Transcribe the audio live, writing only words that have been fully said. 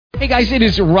Hey guys, it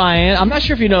is Ryan. I'm not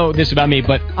sure if you know this about me,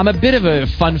 but I'm a bit of a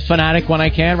fun fanatic when I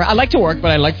can. I like to work,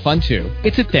 but I like fun too.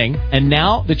 It's a thing. And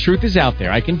now the truth is out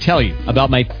there. I can tell you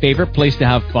about my favorite place to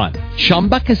have fun.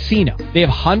 Chumba Casino. They have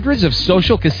hundreds of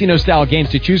social casino style games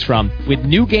to choose from with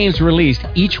new games released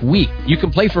each week. You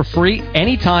can play for free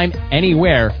anytime,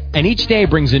 anywhere. And each day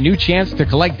brings a new chance to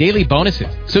collect daily bonuses.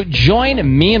 So join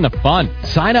me in the fun.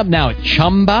 Sign up now at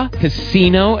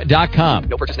ChumbaCasino.com.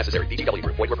 No purchase necessary. VGW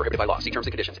Group. Void where prohibited by law. See terms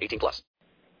and conditions. 18+.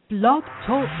 Blog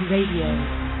Talk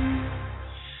Radio.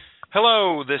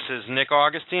 Hello, this is Nick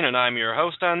Augustine, and I'm your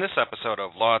host on this episode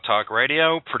of Law Talk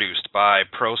Radio, produced by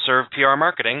ProServe PR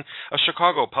Marketing, a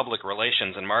Chicago public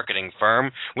relations and marketing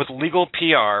firm with legal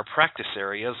PR practice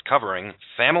areas covering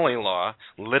family law,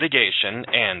 litigation,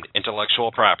 and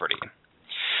intellectual property.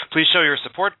 Please show your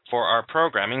support for our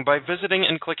programming by visiting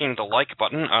and clicking the like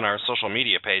button on our social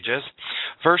media pages.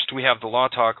 First, we have the Law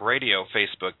Talk Radio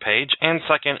Facebook page, and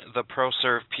second, the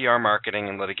ProServe PR Marketing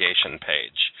and Litigation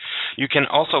page. You can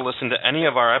also listen to any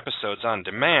of our episodes on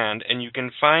demand, and you can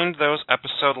find those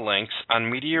episode links on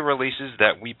media releases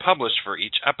that we publish for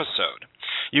each episode.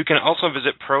 You can also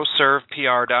visit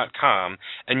ProServePR.com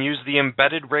and use the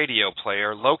embedded radio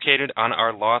player located on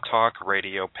our Law Talk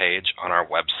Radio page on our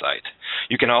website.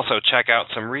 You can also check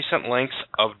out some recent links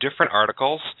of different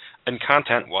articles and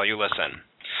content while you listen.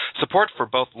 Support for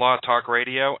both Law Talk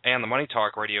Radio and the Money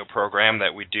Talk Radio program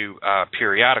that we do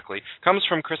periodically comes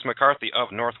from Chris McCarthy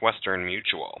of Northwestern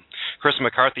Mutual. Chris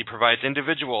McCarthy provides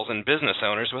individuals and business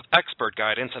owners with expert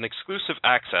guidance and exclusive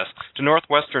access to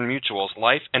Northwestern Mutual's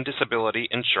life and disability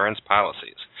insurance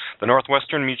policies. The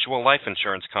Northwestern Mutual Life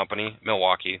Insurance Company,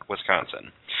 Milwaukee,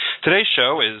 Wisconsin. Today's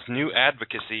show is New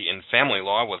Advocacy in Family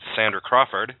Law with Sandra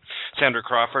Crawford. Sandra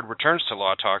Crawford returns to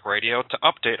Law Talk Radio to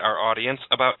update our audience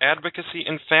about advocacy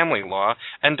in family law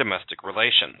and domestic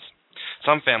relations.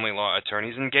 Some family law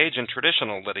attorneys engage in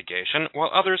traditional litigation, while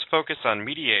others focus on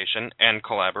mediation and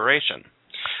collaboration.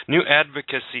 New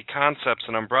advocacy concepts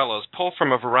and umbrellas pull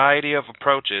from a variety of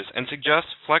approaches and suggest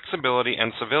flexibility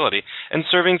and civility in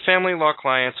serving family law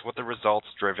clients with a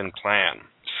results-driven plan.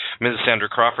 Ms. Sandra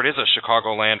Crawford is a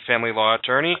Chicagoland family law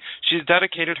attorney. She's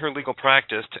dedicated her legal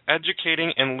practice to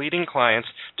educating and leading clients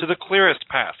to the clearest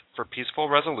path for peaceful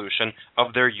resolution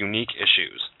of their unique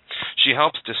issues. She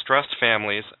helps distressed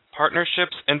families,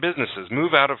 partnerships, and businesses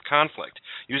move out of conflict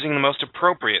using the most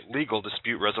appropriate legal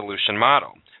dispute resolution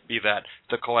model, be that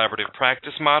the collaborative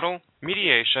practice model,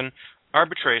 mediation,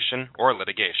 arbitration, or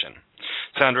litigation.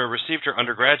 Sandra received her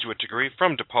undergraduate degree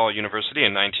from DePaul University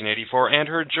in 1984 and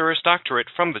her Juris Doctorate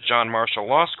from the John Marshall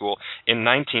Law School in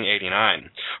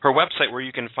 1989. Her website where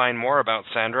you can find more about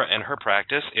Sandra and her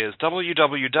practice is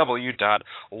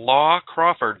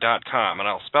www.lawcrawford.com, and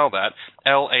I'll spell that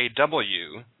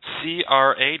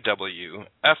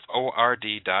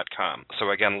LAWCRAWFORD.com. So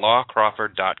again,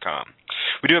 lawcrawford.com.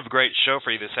 We do have a great show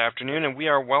for you this afternoon, and we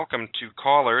are welcome to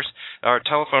callers. Our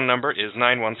telephone number is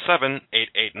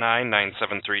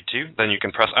 917-889-9732. Then you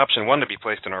can press option 1 to be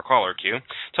placed in our caller queue.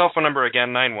 Telephone number again,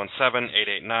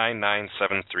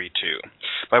 917-889-9732.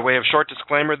 By way of short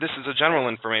disclaimer, this is a general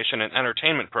information and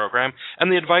entertainment program,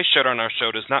 and the advice shared on our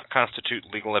show does not constitute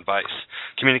legal advice.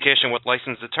 Communication with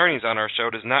licensed attorneys on our show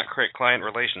does not create client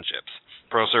relationships.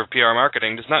 ProServe PR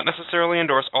Marketing does not necessarily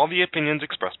endorse all the opinions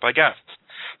expressed by guests.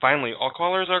 Finally, all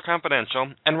callers are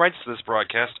confidential, and rights to this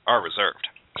broadcast are reserved.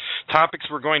 Topics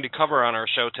we're going to cover on our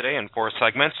show today in 4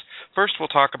 segments. First, we'll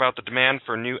talk about the demand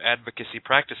for new advocacy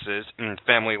practices in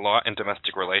family law and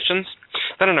domestic relations.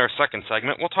 Then in our second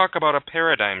segment, we'll talk about a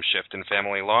paradigm shift in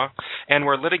family law and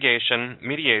where litigation,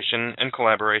 mediation, and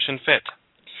collaboration fit.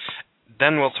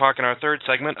 Then we'll talk in our third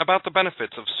segment about the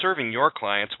benefits of serving your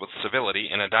clients with civility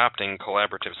and adopting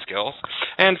collaborative skills.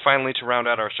 And finally, to round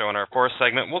out our show in our fourth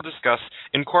segment, we'll discuss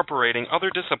incorporating other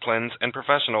disciplines and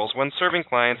professionals when serving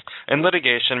clients in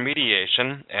litigation,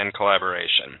 mediation, and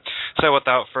collaboration. So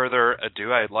without further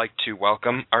ado, I'd like to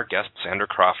welcome our guest, Sandra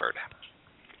Crawford.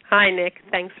 Hi, Nick.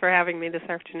 Thanks for having me this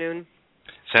afternoon.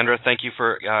 Sandra, thank you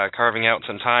for carving out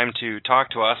some time to talk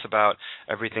to us about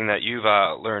everything that you've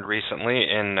learned recently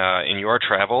in your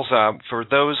travels. For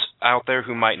those out there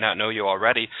who might not know you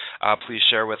already, please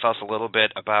share with us a little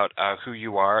bit about who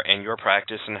you are and your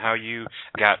practice and how you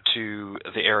got to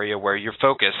the area where you're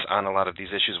focused on a lot of these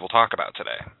issues we'll talk about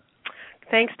today.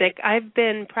 Thanks, Nick. I've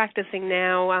been practicing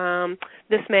now.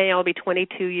 This May I'll be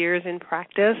 22 years in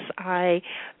practice. I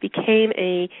became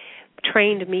a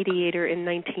trained mediator in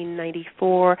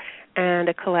 1994 and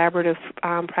a collaborative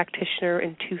practitioner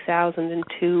in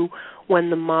 2002 when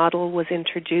the model was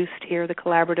introduced here. The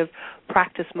collaborative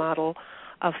practice model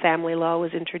of family law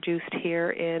was introduced here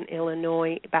in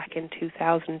Illinois back in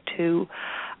 2002.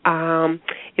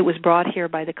 It was brought here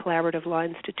by the Collaborative Law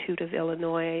Institute of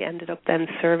Illinois. I ended up then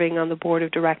serving on the board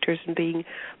of directors and being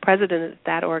president of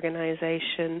that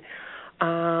organization.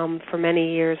 For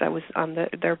many years I was on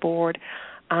their board,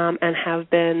 and have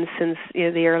been since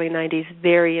the early 90s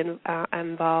very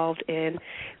involved in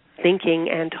thinking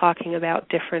and talking about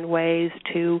different ways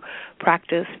to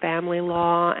practice family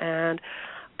law and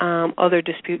other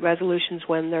dispute resolutions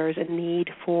when there's a need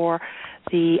for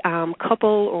the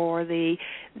couple or the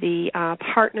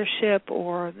partnership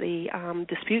or the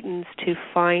disputants to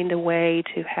find a way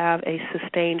to have a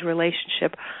sustained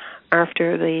relationship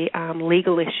after the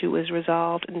legal issue is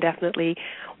resolved, and definitely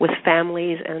with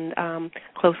families and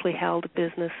closely held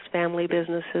family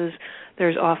businesses,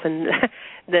 there's often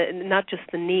not just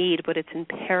the need, but it's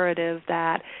imperative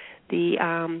that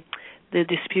the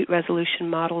dispute resolution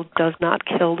model does not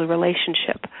kill the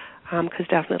relationship, because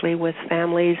definitely with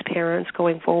families, parents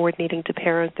going forward needing to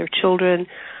parent their children,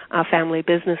 family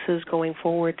businesses going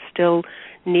forward still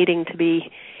needing to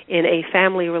be in a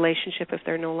family relationship if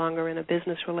they're no longer in a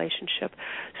business relationship.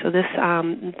 So this,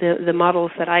 the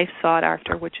models that I've sought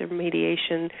after, which are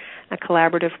mediation, a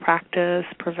collaborative practice,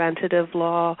 preventative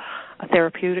law, a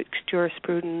therapeutic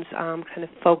jurisprudence, kind of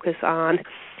focus on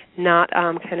not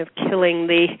kind of killing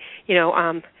the,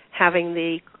 having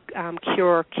the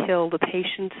cure kill the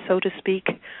patient, so to speak,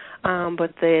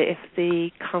 but if the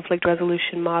conflict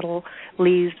resolution model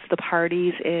leaves the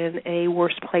parties in a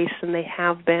worse place than they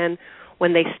have been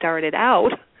when they started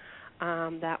out,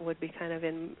 that would be kind of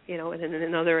in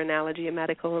another analogy, a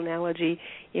medical analogy,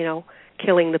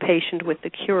 killing the patient with the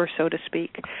cure, so to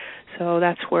speak. So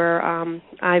that's where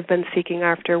I've been seeking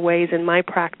after ways in my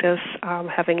practice,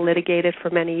 having litigated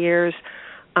for many years,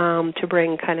 to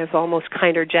bring kind of almost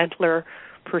kinder, gentler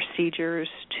procedures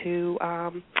to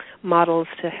models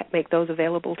to make those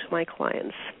available to my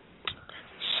clients.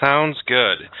 Sounds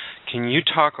good. Can you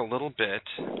talk a little bit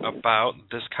about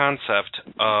this concept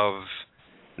of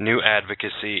new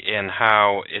advocacy and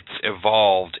how it's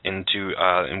evolved into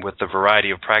with the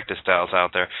variety of practice styles out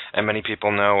there? And many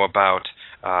people know about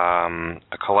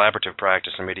a collaborative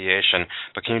practice and mediation,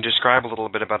 but can you describe a little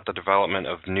bit about the development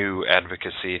of new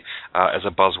advocacy as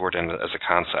a buzzword and as a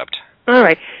concept? All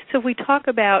right. So if we talk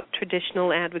about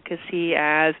traditional advocacy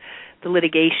as the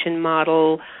litigation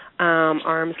model,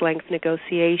 arm's length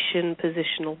negotiation,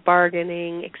 positional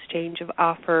bargaining, exchange of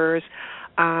offers,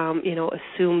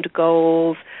 assumed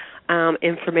goals,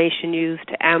 information used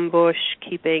to ambush,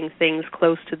 keeping things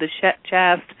close to the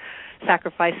chest,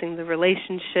 sacrificing the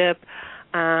relationship,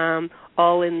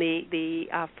 all in the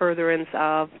furtherance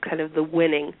of kind of the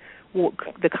winning,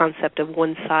 the concept of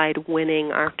one side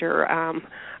winning after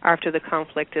the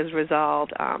conflict is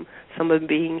resolved, someone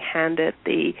being handed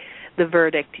the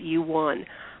verdict, you won.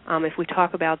 If we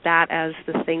talk about that as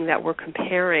the thing that we're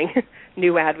comparing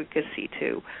new advocacy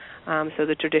to, so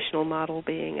the traditional model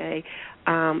being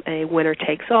a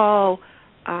winner-takes-all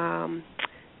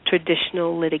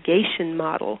traditional litigation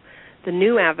model, the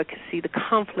new advocacy, the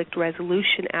conflict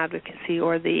resolution advocacy,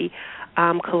 or the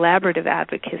collaborative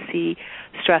advocacy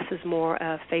stresses more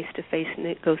face-to-face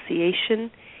negotiation,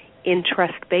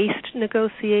 interest-based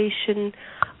negotiation,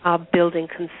 building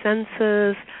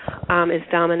consensus, is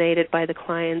dominated by the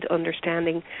client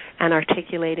understanding and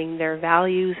articulating their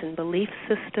values and belief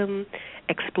system,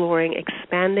 exploring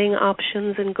expanding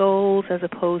options and goals as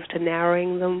opposed to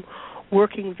narrowing them,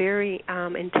 working very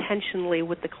intentionally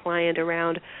with the client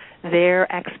around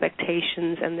their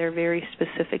expectations and their very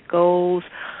specific goals,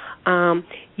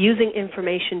 using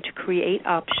information to create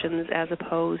options as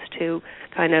opposed to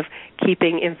kind of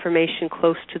keeping information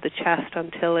close to the chest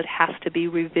until it has to be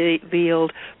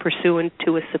revealed pursuant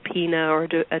to a subpoena or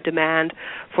a demand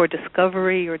for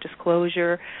discovery or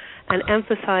disclosure, and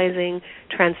emphasizing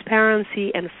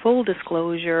transparency and full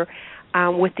disclosure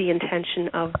with the intention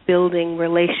of building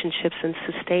relationships and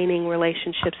sustaining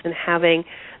relationships and having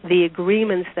the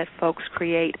agreements that folks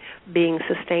create being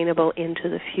sustainable into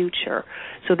the future.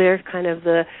 So they're kind of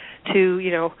the two,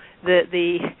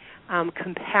 the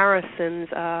comparisons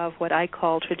of what I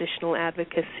call traditional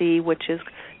advocacy, which is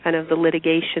kind of the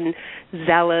litigation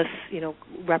zealous,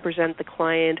 represent the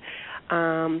client,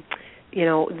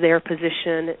 their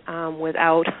position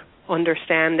without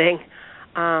understanding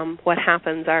what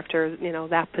happens after,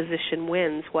 that position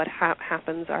wins, what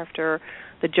happens after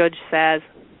the judge says,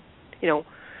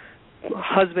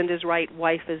 husband is right,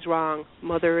 wife is wrong,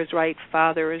 mother is right,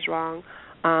 father is wrong.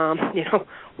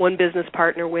 One business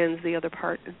partner wins, the other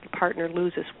partner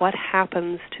loses. What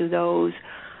happens to those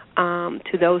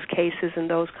cases and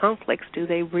those conflicts? Do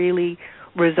they really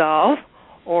resolve,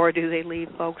 or do they leave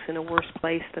folks in a worse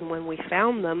place than when we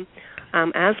found them?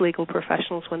 as legal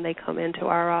professionals when they come into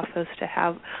our office to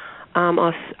have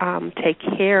us take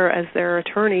care as their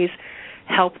attorneys,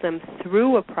 help them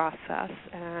through a process.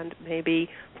 And maybe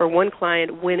for one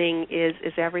client, winning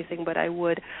is everything, but I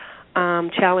would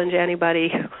challenge anybody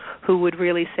who would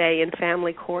really say in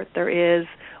family court there is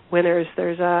winners.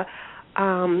 There's a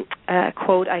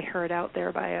quote I heard out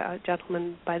there by a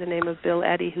gentleman by the name of Bill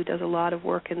Eddy, who does a lot of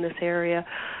work in this area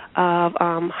of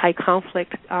high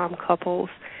conflict couples,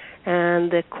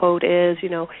 and the quote is,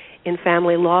 in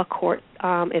family law court,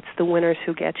 it's the winners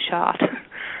who get shot.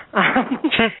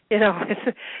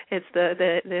 It's it's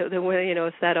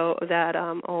that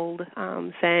old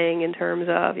saying in terms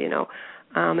of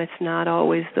it's not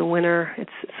always the winner.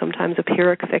 It's sometimes a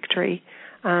Pyrrhic victory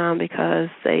because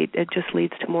it just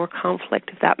leads to more conflict,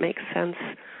 if that makes sense.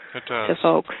 It does. To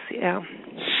folks. Yeah.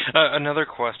 Another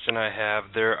question I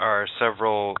have: there are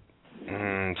several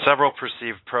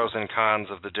perceived pros and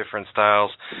cons of the different styles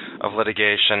of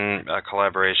litigation,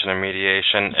 collaboration, and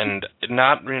mediation, and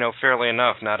not, fairly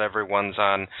enough, not everyone's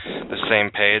on the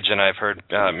same page. And I've heard,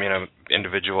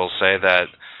 individuals say that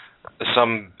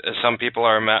some people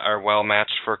are well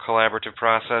matched for a collaborative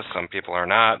process, some people are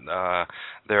not.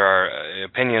 There are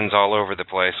opinions all over the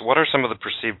place. What are some of the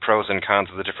perceived pros and cons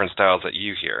of the different styles that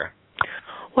you hear?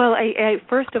 Well,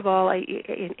 first of all,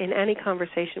 in any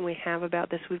conversation we have about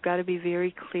this, we've got to be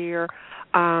very clear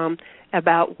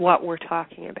about what we're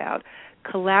talking about.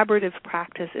 Collaborative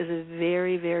practice is a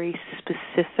very, very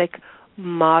specific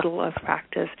model of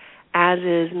practice, as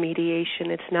is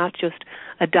mediation. It's not just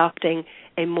adopting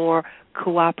a more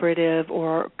cooperative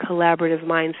or collaborative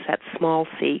mindset, small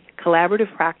c.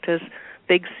 Collaborative practice,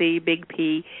 big C, big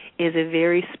P, is a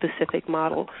very specific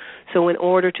model. So in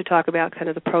order to talk about kind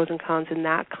of the pros and cons in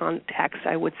that context,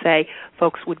 I would say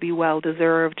folks would be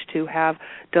well-deserved to have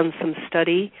done some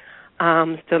study,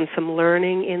 done some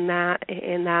learning in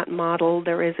that model.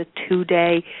 There is a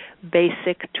 2-day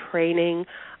basic training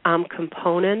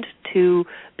component to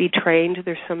be trained.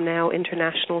 There's some now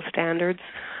international standards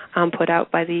put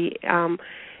out by the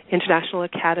International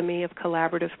Academy of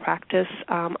Collaborative Practice,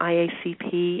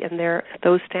 IACP, and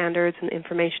those standards and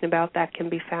information about that can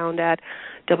be found at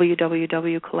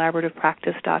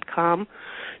www.collaborativepractice.com.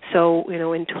 So,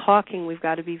 in talking, we've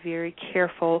got to be very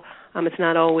careful. It's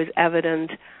not always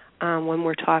evident when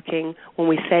we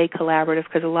say collaborative,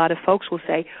 because a lot of folks will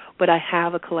say, but I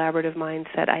have a collaborative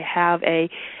mindset, I have a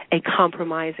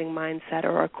compromising mindset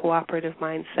or a cooperative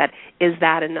mindset. Is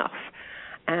that enough?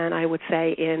 And I would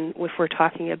say if we're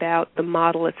talking about the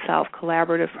model itself,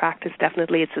 collaborative practice,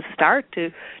 definitely it's a start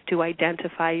to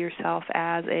identify yourself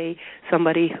as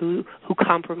somebody who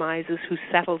compromises, who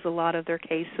settles a lot of their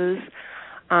cases.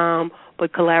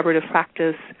 But collaborative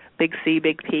practice, big C,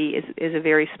 big P, is a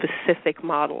very specific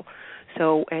model.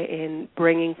 So in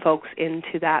bringing folks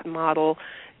into that model,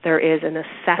 there is an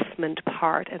assessment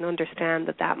part, and understand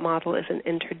that model is an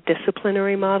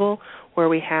interdisciplinary model where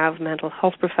we have mental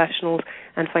health professionals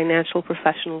and financial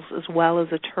professionals as well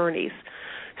as attorneys.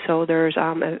 So there's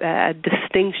a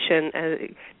distinction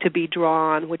to be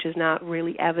drawn, which is not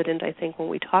really evident, I think, when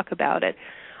we talk about it,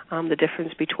 the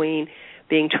difference between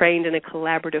being trained in a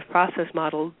collaborative process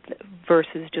model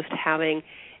versus just having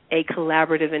a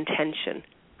collaborative intention.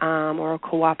 Or a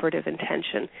cooperative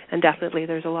intention. And definitely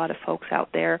there's a lot of folks out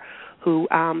there who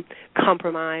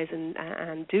compromise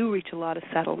and do reach a lot of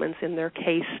settlements in their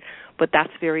case, but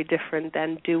that's very different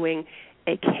than doing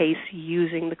a case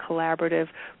using the collaborative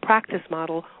practice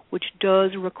model, which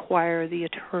does require the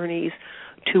attorneys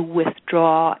to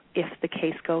withdraw if the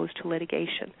case goes to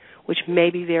litigation, which may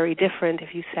be very different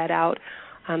if you set out,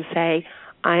 say,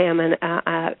 I am a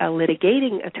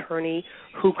litigating attorney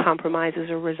who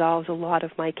compromises or resolves a lot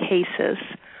of my cases,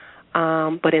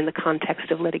 but in the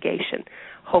context of litigation.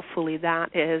 Hopefully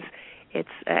it's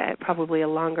probably a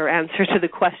longer answer to the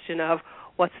question of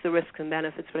what's the risks and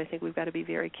benefits, but I think we've got to be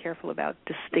very careful about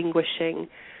distinguishing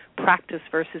practice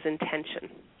versus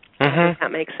intention. If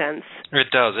that makes sense.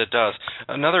 It does.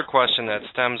 Another question that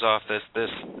stems off this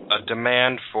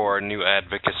demand for new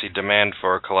advocacy, demand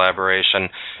for collaboration,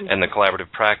 and the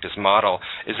collaborative practice model,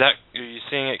 are you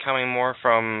seeing it coming more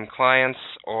from clients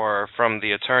or from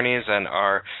the attorneys, and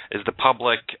is the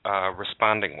public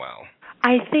responding well?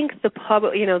 I think the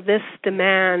public, this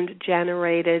demand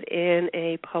generated in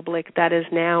a public that is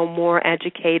now more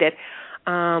educated,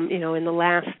 in the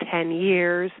last 10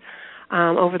 years.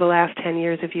 Over the last 10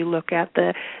 years, if you look at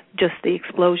the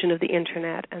explosion of the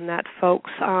Internet, and that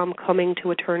folks coming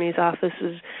to attorneys'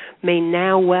 offices may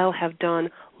now well have done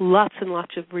lots and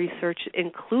lots of research,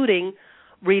 including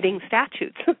reading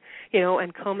statutes,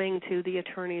 and coming to the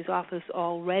attorney's office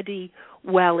already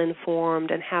well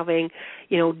informed and having,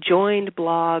 joined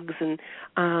blogs and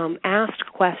asked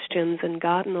questions and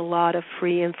gotten a lot of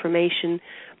free information,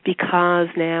 because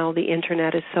now the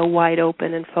internet is so wide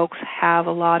open and folks have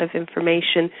a lot of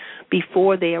information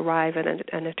before they arrive at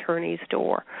an attorney's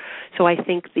door. So I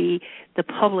think the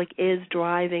public is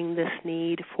driving this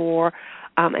need for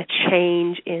a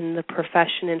change in the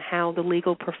profession and how the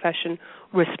legal profession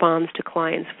responds to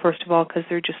clients. First of all, because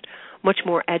they're just much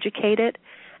more educated,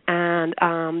 and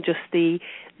just the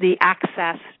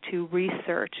access to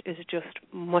research is just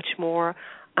much more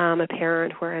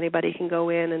apparent, where anybody can go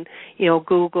in and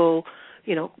Google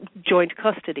joint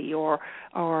custody or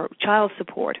child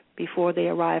support before they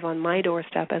arrive on my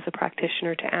doorstep as a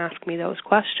practitioner to ask me those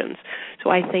questions. So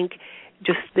I think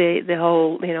just the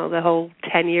whole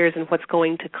 10 years and what's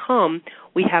going to come,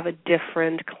 we have a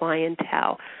different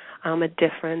clientele, a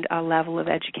different level of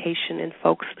education in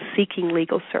folks seeking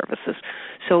legal services.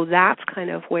 So that's kind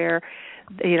of where,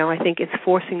 I think it's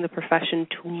forcing the profession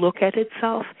to look at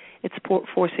itself. It's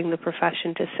forcing the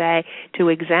profession to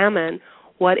examine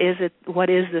what is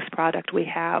this product we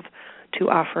have to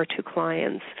offer to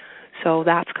clients. So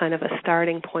that's kind of a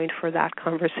starting point for that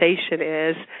conversation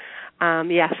is,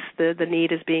 yes, the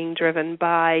need is being driven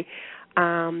by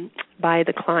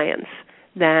the clients.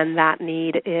 Then that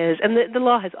need is, and the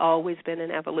law has always been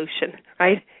an evolution,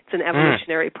 right? It's an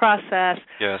evolutionary process.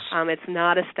 Yes. It's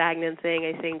not a stagnant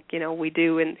thing. I think, we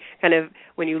do, and kind of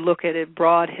when you look at a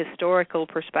broad historical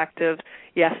perspective,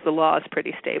 yes, the law is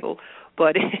pretty stable.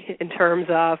 But in terms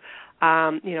of,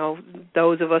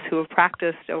 those of us who have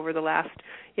practiced over the last,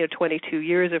 22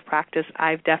 years of practice,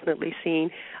 I've definitely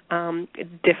seen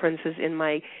differences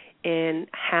in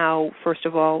how, first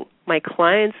of all, my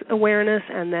clients' awareness,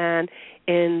 and then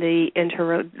in the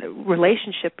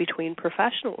interrelationship between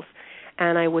professionals.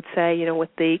 And I would say, with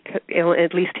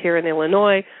at least here in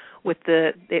Illinois, with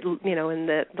in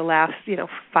the last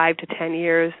 5 to 10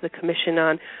 years, the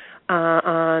Commission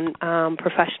on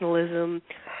Professionalism,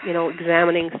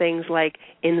 examining things like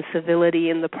incivility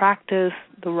in the practice,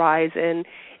 the rise in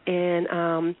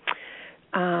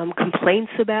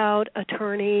complaints about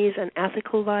attorneys and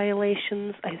ethical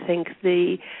violations. I think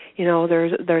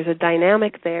there's a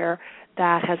dynamic there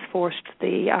that has forced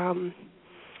the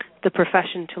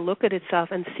profession to look at itself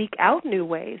and seek out new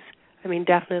ways. I mean,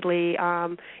 definitely,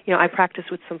 I practice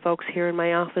with some folks here in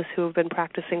my office who have been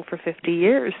practicing for 50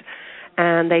 years,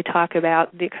 and they talk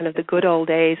about the good old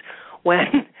days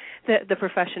when the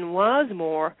profession was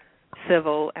more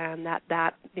civil, and that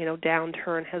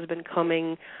downturn has been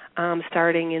coming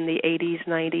starting in the 80s,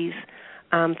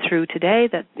 90s through today.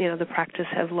 That the practice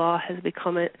of law has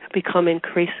become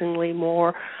increasingly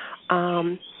more,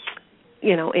 the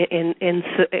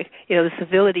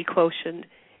civility quotient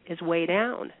is way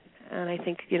down. And I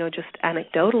think just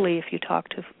anecdotally, if you talk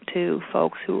to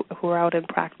folks who are out in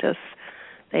practice,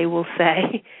 they will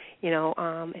say,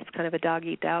 it's kind of a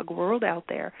dog-eat-dog world out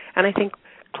there. And I think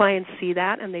clients see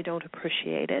that and they don't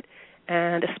appreciate it.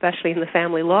 And especially in the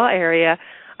family law area,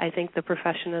 I think the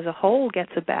profession as a whole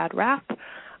gets a bad rap.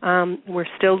 We're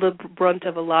still the brunt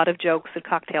of a lot of jokes at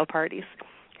cocktail parties.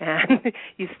 And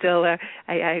you still,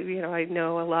 I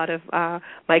know a lot of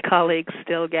my colleagues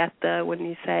still get when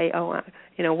you say,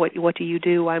 what do you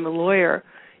do? I'm a lawyer.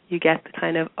 You get the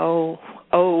kind of,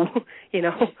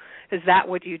 is that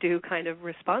what you do kind of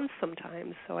response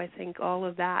sometimes. So I think all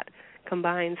of that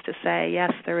combines to say,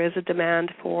 yes, there is a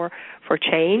demand for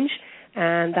change,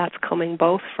 and that's coming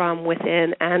both from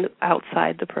within and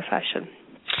outside the profession.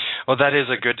 Well, that is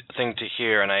a good thing to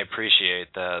hear, and I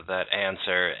appreciate that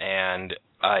answer. And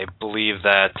I believe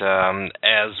that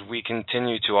as we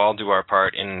continue to all do our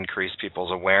part in increase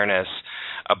people's awareness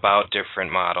about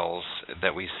different models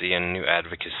that we see in new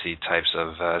advocacy types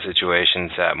of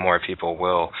situations, that more people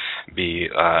will be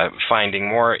finding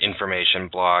more information,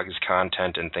 blogs,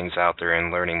 content, and things out there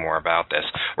and learning more about this.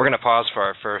 We're going to pause for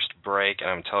our first break, and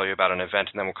I'm tell you about an event,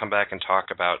 and then we'll come back and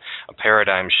talk about a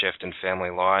paradigm shift in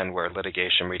family law and where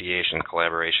litigation, mediation,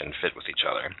 collaboration fit with each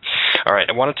other. All right,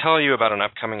 I want to tell you about an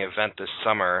upcoming event this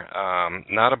summer,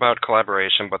 not about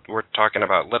collaboration, but we're talking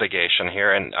about litigation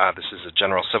here, and this is a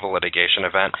general civil litigation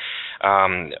event.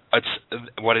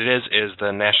 What it is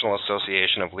the National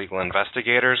Association of Legal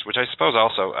Investigators, which I suppose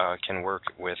also can work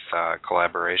with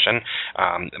collaboration.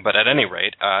 But at any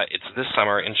rate, it's this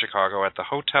summer in Chicago at the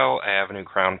Hotel Avenue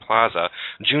Crowne Plaza,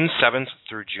 June 7th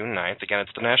through June 9th. Again,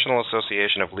 it's the National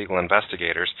Association of Legal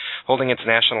Investigators holding its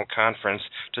national conference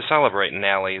to celebrate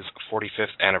NALI's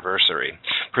 45th anniversary.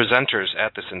 Presenters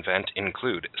at this event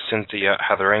include Cynthia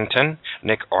Hetherington,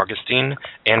 Nick Augustine,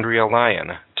 Andrea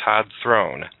Lyon, Todd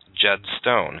Throne, Jed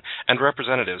Stone, and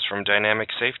representatives from Dynamic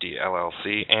Safety,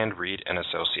 LLC, and Reed &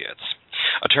 Associates.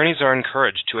 Attorneys are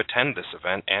encouraged to attend this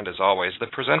event, and as always, the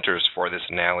presenters for this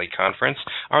NALI conference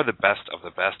are the best of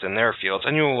the best in their fields,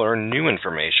 and you will learn new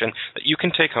information that you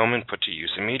can take home and put to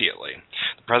use immediately.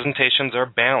 The presentations are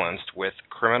balanced with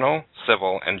criminal,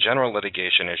 civil, and general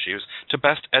litigation issues to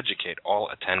best educate all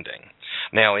attending.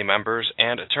 NALI members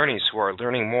and attorneys who are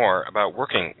learning more about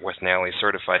working with NALI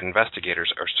certified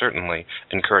investigators are certainly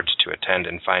encouraged to attend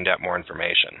and find out more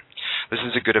information. This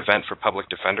is a good event for public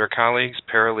defender colleagues,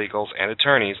 paralegals, and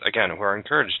attorneys, again, who are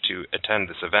encouraged to attend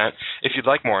this event. If you'd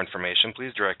like more information,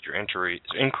 please direct your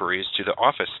inquiries to the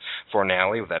office for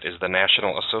NALI, that is the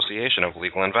National Association of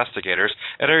Legal Investigators,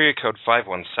 at area code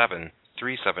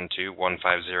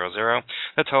 517-372-1500.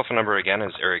 The telephone number again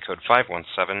is area code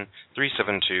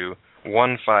 517-372-1500.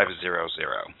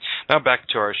 Now back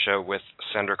to our show with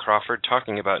Sandra Crawford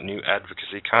talking about new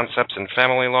advocacy concepts in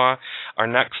family law. Our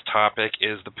next topic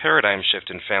is the paradigm shift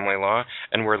in family law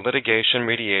and where litigation,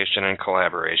 mediation, and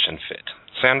collaboration fit.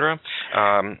 Sandra,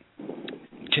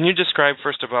 can you describe,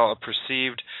 first of all, a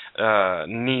perceived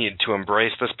need to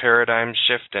embrace this paradigm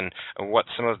shift and what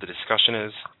some of the discussion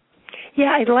is?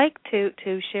 Yeah, I'd like to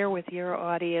share with your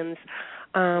audience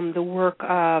the work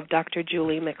of Dr.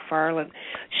 Julie McFarland.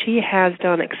 She has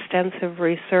done extensive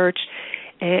research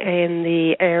in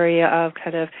the area of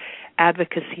kind of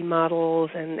advocacy models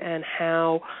and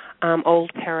how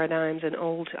old paradigms and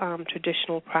old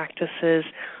traditional practices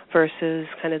versus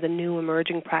kind of the new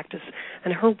emerging practice.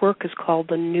 And her work is called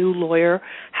The New Lawyer,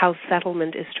 How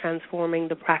Settlement is Transforming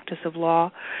the Practice of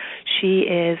Law. She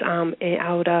is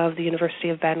out of the University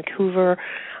of Vancouver,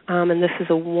 and this is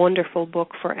a wonderful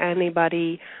book for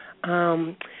anybody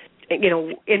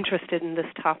interested in this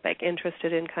topic,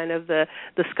 interested in kind of the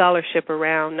scholarship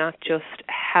around not just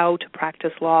how to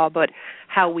practice law, but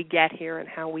how we get here and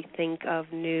how we think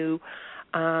of new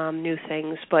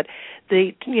things. But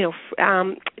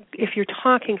if you're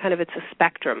talking kind of, it's a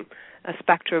spectrum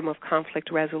of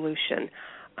conflict resolution.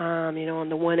 On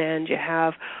the one end, you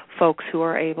have folks who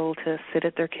are able to sit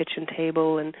at their kitchen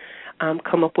table and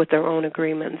come up with their own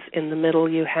agreements. In the middle,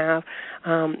 you have,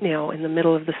 in the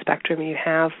middle of the spectrum, you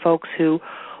have folks who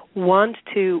want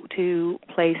to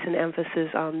place an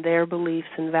emphasis on their beliefs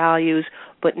and values,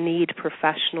 but need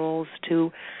professionals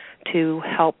to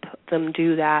help them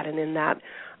do that. And in that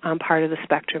part of the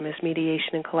spectrum is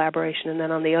mediation and collaboration. And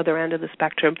then on the other end of the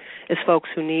spectrum is folks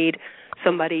who need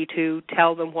somebody to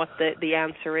tell them what the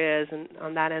answer is. And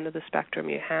on that end of the spectrum,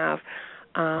 you have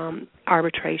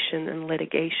arbitration and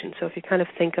litigation. So if you kind of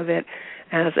think of it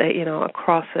as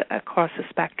across a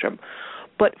spectrum.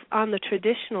 But on the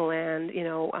traditional end,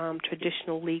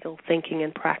 traditional legal thinking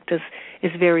and practice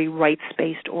is very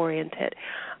rights-based oriented.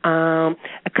 A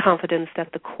confidence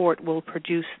that the court will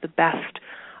produce the best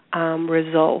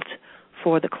result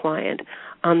for the client.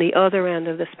 On the other end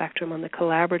of the spectrum, on the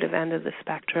collaborative end of the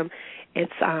spectrum,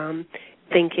 it's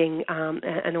thinking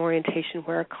an orientation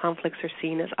where conflicts are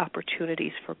seen as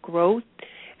opportunities for growth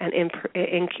and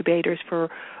incubators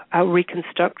for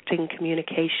reconstructing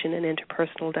communication and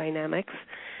interpersonal dynamics,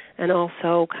 and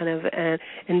also kind of an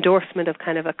endorsement of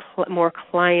kind of a more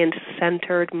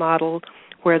client-centered model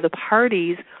where the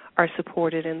parties are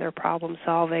supported in their problem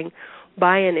solving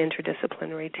by an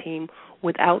interdisciplinary team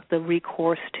without the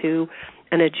recourse to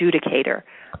an adjudicator,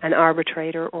 an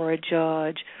arbitrator or a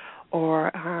judge or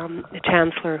a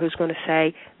chancellor who's going to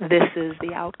say, this is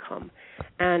the outcome.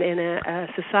 And in a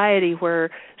society where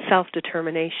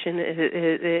self-determination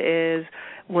is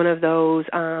one of those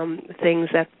things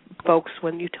that folks,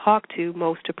 when you talk to,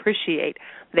 most appreciate.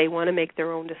 They want to make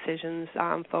their own decisions.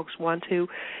 Folks want to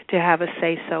have a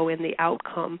say-so in the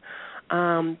outcome.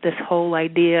 This whole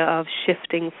idea of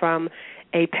shifting from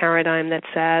a paradigm that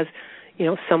says,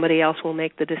 somebody else will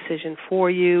make the decision for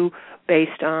you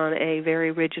based on a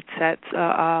very rigid set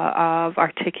of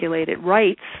articulated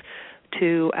rights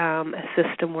to a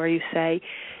system where you say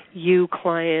you,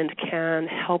 client, can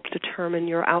help determine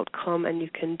your outcome, and you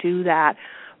can do that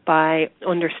by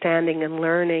understanding and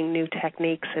learning new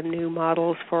techniques and new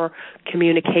models for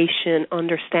communication,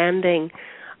 understanding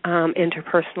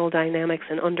interpersonal dynamics,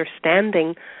 and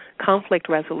understanding conflict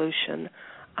resolution.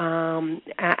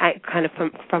 Kind of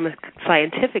from a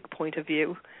scientific point of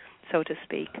view, so to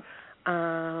speak.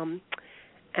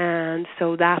 And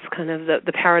so that's kind of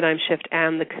the paradigm shift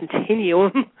and the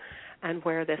continuum, and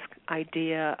where this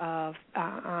idea of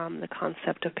the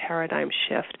concept of paradigm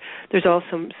shift. There's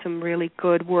also some really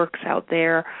good works out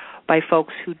there by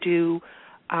folks who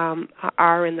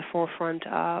are in the forefront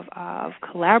of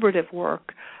collaborative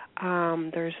work.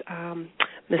 There's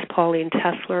Miss Pauline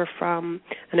Tesler, from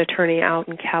an attorney out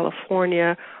in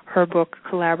California. Her book,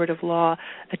 Collaborative Law,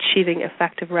 Achieving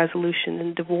Effective Resolution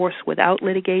in Divorce Without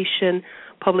Litigation,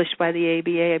 published by the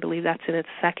ABA. I believe that's in its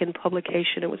second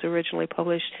publication. It was originally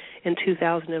published in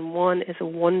 2001. Is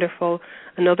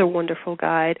another wonderful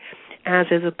guide, as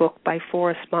is a book by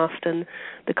Forrest Mostyn,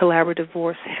 The Collaborative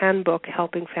Divorce Handbook,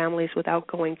 Helping Families Without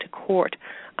Going to Court,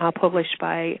 published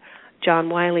by John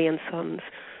Wiley and Sons.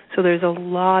 So there's a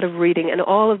lot of reading, and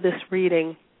all of this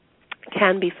reading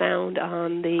can be found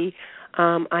on the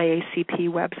IACP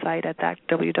website at that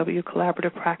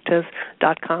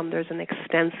www.collaborativepractice.com. There's an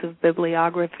extensive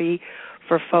bibliography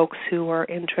for folks who are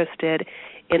interested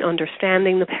in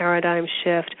understanding the paradigm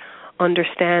shift,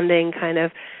 understanding kind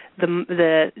of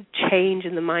the change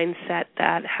in the mindset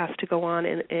that has to go on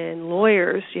in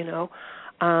lawyers, the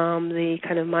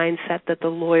kind of mindset that the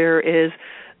lawyer is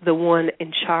the one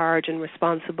in charge and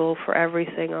responsible for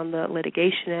everything on the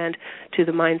litigation end, to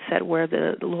the mindset where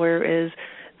the lawyer is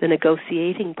the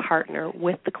negotiating partner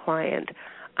with the client,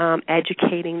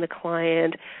 educating the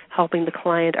client, helping the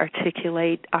client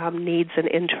articulate needs and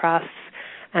interests,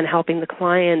 and helping the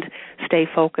client stay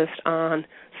focused on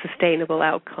sustainable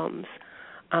outcomes.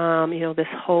 This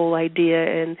whole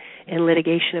idea in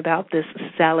litigation about this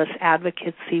zealous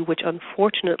advocacy, which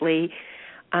unfortunately,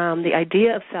 the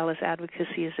idea of zealous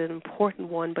advocacy is an important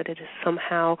one, but it has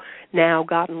somehow now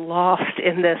gotten lost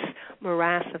in this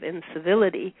morass of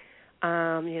incivility.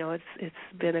 It's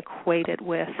been equated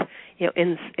with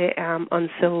incivil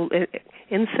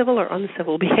or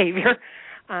uncivil behavior.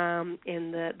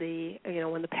 In the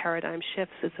when the paradigm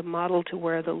shifts, it's a model to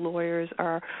where the lawyers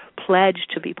are pledged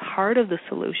to be part of the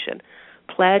solution,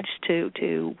 pledged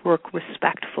to work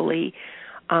respectfully,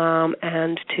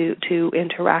 and to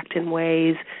interact in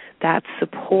ways that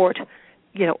support,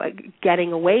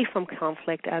 getting away from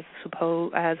conflict as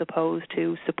opposed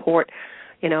to support,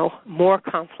 more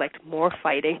conflict, more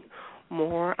fighting,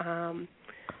 more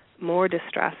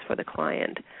distress for the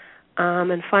client.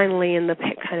 And finally, in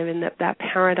that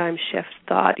paradigm shift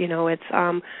thought,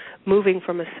 it's moving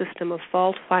from a system of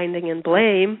fault finding and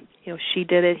blame. She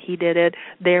did it, he did it,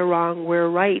 they're wrong, we're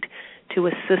right, to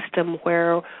a system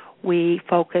where we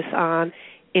focus on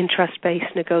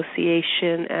interest-based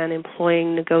negotiation and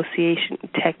employing negotiation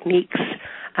techniques.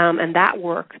 And that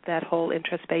whole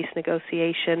interest-based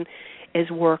negotiation, is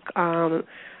work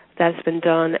that's been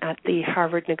done at the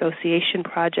Harvard Negotiation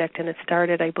Project, and it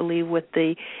started, I believe, with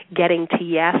the Getting to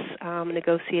Yes,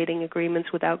 negotiating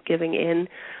agreements without giving in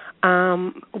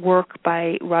work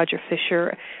by Roger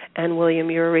Fisher and William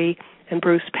Ury and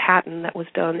Bruce Patton that was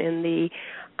done in the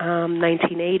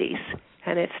 1980s.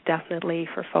 And it's definitely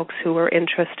for folks who are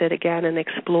interested, again, in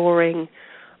exploring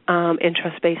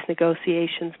interest-based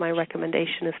negotiations. My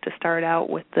recommendation is to start out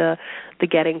with the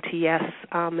Getting to Yes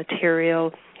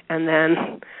material, and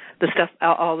then the stuff,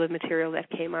 all the material that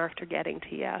came after Getting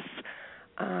to Yes,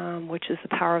 which is The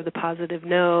Power of the Positive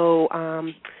No.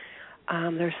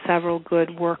 There's several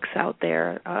good works out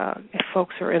there. If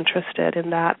folks are interested in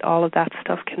that, all of that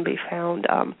stuff can be found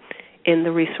in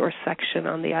the resource section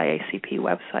on the IACP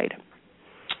website.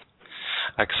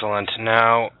 Excellent.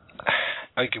 Now,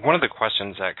 one of the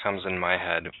questions that comes in my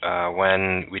head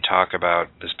when we talk about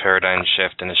this paradigm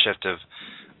shift and the shift of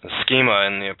the schema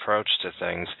and the approach to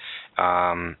things,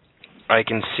 I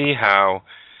can see how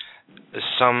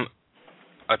some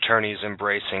attorneys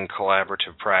embracing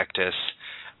collaborative practice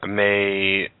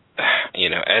may,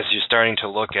 as you're starting to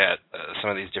look at some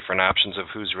of these different options of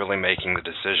who's really making the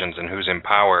decisions and who's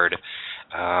empowered,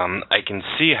 I can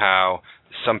see how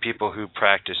some people who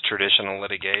practice traditional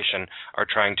litigation are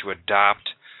trying to adopt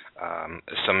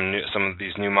some of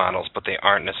these new models, but they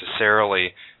aren't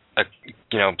necessarily a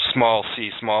small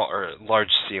c small or large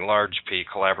c large p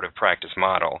collaborative practice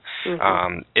model.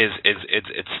 Mm-hmm.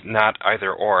 It's not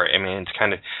either or. I mean,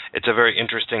 it's a very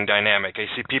interesting dynamic. I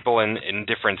see people in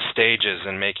different stages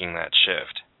in making that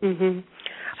shift. Mm-hmm.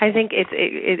 I think it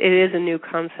is a new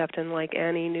concept, and like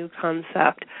any new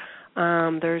concept,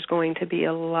 there's going to be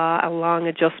a long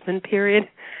adjustment period.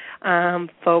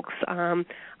 Folks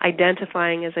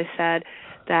identifying, as I said,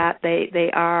 that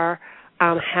they are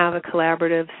have a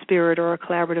collaborative spirit or a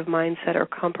collaborative mindset or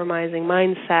compromising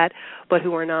mindset, but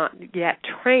who are not yet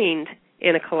trained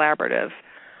in a collaborative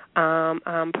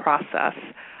process.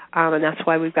 And that's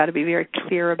why we've got to be very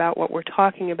clear about what we're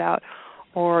talking about.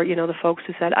 Or, the folks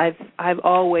who said, I've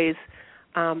always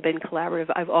been collaborative,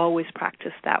 I've always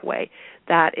practiced that way.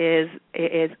 That is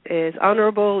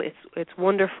honorable, it's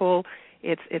wonderful,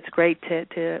 it's great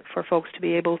for folks to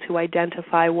be able to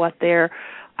identify what their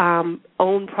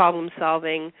own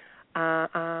problem-solving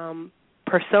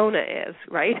persona is,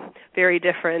 right? Very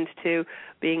different to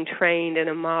being trained in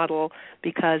a model,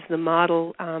 because the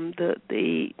model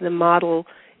the model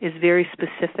is very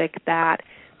specific that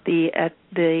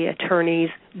the attorneys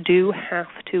do have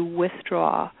to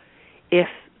withdraw if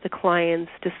the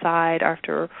clients decide,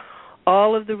 after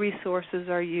all of the resources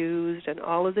are used and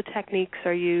all of the techniques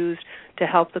are used to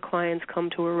help the clients come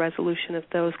to a resolution, if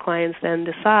those clients then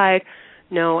decide,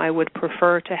 no, I would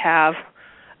prefer to have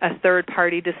a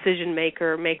third-party decision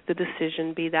maker make the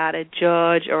decision, be that a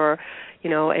judge or,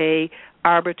 a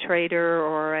arbitrator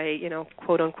or a,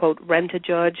 quote-unquote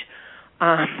rent-a-judge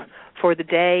for the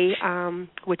day,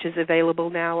 which is available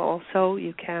now also.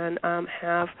 You can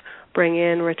bring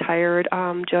in retired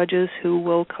judges who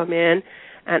will come in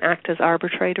and act as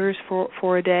arbitrators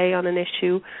for a day on an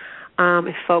issue.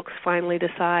 If folks finally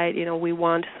decide, we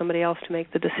want somebody else to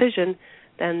make the decision,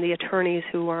 then the attorneys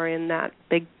who are in that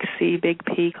big C, big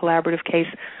P collaborative case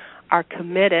are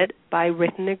committed by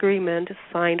written agreement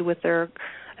signed with their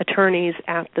attorneys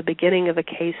at the beginning of a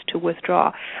case to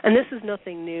withdraw. And this is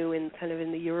nothing new in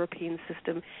the European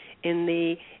system. In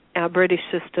the British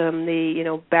system,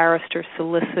 the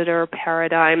barrister-solicitor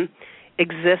paradigm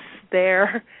exists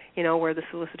there, where the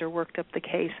solicitor worked up the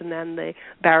case and then the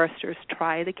barristers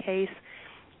try the case.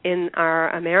 In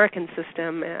our American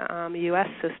system, U.S.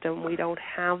 system, we don't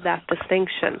have that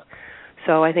distinction.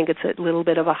 So I think it's a little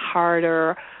bit of a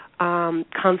harder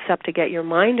concept to get your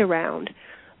mind around,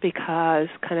 because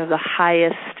kind of the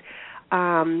highest,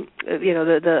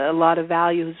 a lot of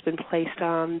value has been placed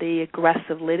on the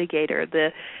aggressive litigator,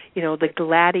 the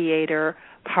gladiator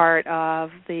part of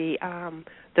the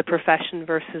profession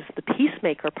versus the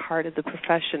peacemaker part of the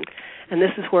profession. And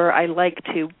this is where I like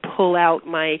to pull out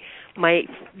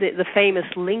the famous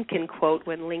Lincoln quote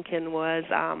when Lincoln was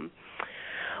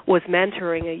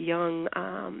mentoring a young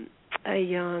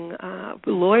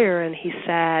lawyer, and he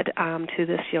said to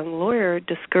this young lawyer,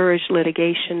 discourage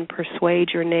litigation, persuade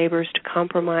your neighbors to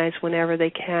compromise whenever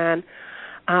they can,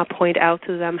 point out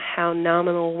to them how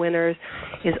nominal winners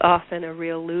is often a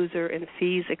real loser in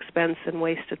fees, expense, and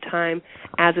waste of time.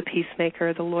 As a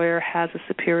peacemaker, the lawyer has a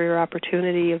superior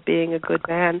opportunity of being a good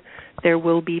man. There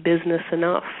will be business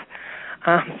enough.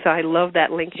 So I love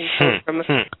that Lincoln quote from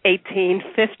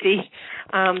 1850.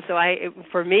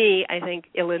 For me, I think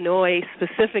Illinois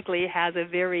specifically has a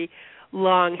very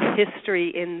long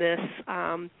history in this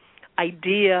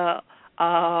idea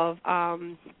of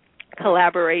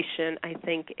collaboration. I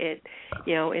think it,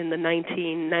 in the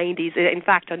 1990s, in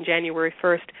fact, on January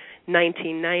 1st,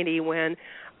 1990, when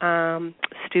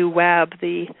Stu Webb,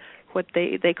 what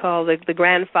they call the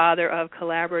grandfather of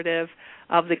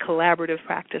the collaborative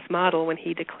practice model, when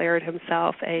he declared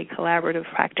himself a collaborative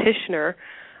practitioner,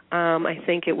 I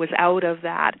think it was out of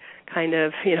that kind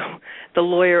of, the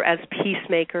lawyer as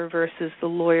peacemaker versus the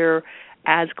lawyer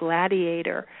as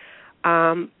gladiator.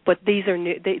 But these are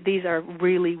new, these are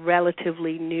really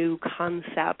relatively new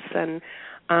concepts, and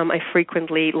I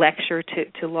frequently lecture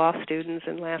to law students.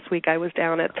 And last week I was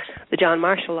down at the John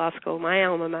Marshall Law School, my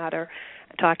alma mater,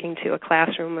 talking to a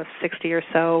classroom of 60 or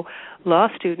so law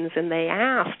students, and they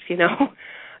asked,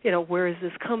 where is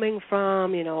this coming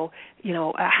from?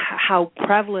 How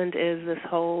prevalent is this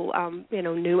whole,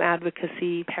 new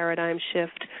advocacy paradigm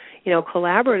shift,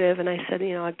 collaborative? And I said,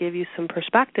 I'll give you some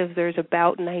perspective. There's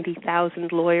about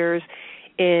 90,000 lawyers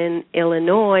in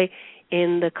Illinois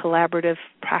in the collaborative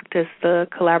practice, the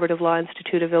Collaborative Law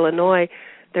Institute of Illinois.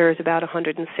 There's about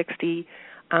 160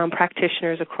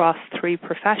 practitioners across 3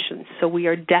 professions. So we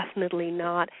are definitely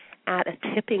not at a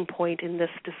tipping point in this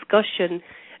discussion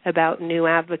about new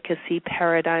advocacy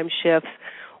paradigm shifts.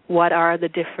 What are the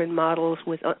different models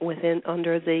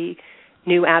under the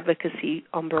new advocacy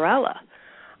umbrella?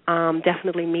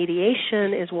 Definitely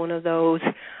mediation is one of those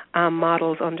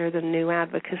models under the new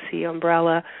advocacy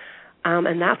umbrella,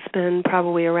 and that's been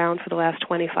probably around for the last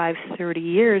 25, 30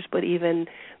 years, but even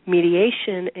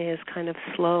mediation is kind of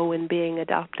slow in being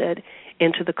adopted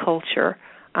into the culture.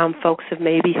 Folks have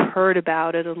maybe heard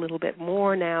about it a little bit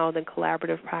more now than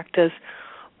collaborative practice,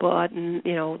 but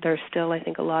there's still, I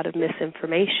think, a lot of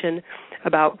misinformation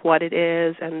about what it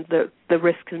is and the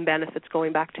risks and benefits.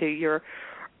 Going back to your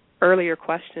earlier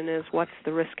question, is what's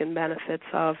the risk and benefits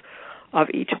of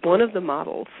each one of the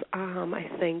models? I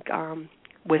think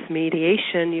with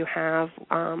mediation, you have,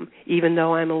 even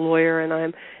though I'm a lawyer and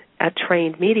I'm a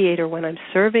trained mediator, when I'm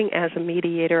serving as a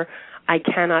mediator, I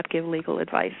cannot give legal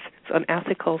advice. It's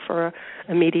unethical for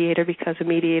a mediator, because a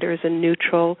mediator is a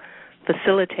neutral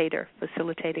facilitator,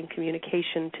 facilitating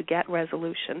communication to get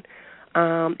resolution.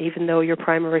 Even though your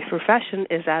primary profession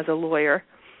is as a lawyer,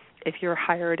 if you're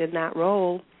hired in that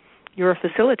role, you're a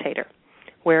facilitator.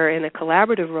 where in a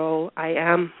collaborative role, I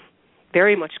am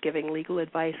very much giving legal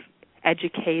advice,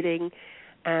 educating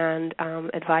and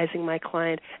advising my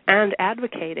client, and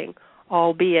advocating,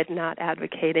 albeit not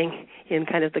advocating in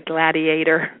kind of the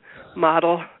gladiator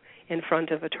model in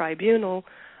front of a tribunal.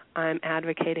 I'm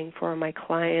advocating for my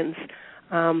client's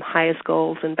highest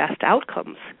goals and best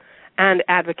outcomes, and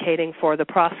advocating for the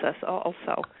process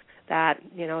also, that,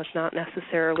 it's not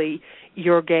necessarily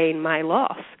your gain, my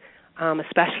loss,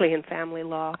 especially in family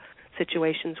law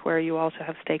situations where you also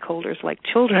have stakeholders like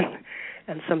children,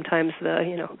 and sometimes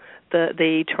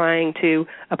the trying to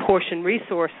apportion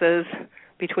resources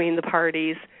between the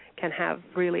parties can have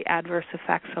really adverse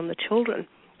effects on the children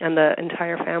and the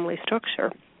entire family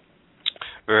structure.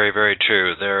 Very, very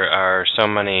true. There are so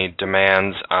many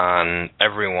demands on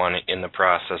everyone in the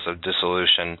process of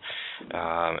dissolution,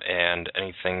 and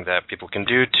anything that people can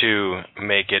do to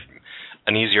make it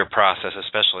an easier process,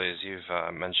 especially as you've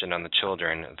mentioned on the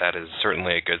children, that is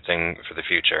certainly a good thing for the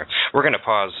future. We're going to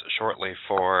pause shortly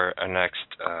for a next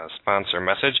sponsor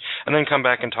message, and then come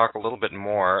back and talk a little bit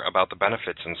more about the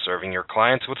benefits in serving your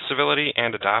clients with civility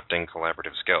and adopting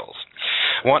collaborative skills.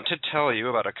 I want to tell you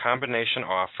about a combination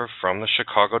offer from the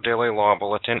Chicago Daily Law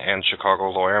Bulletin and Chicago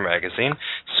Lawyer Magazine.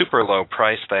 Super low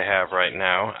price they have right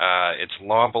now. It's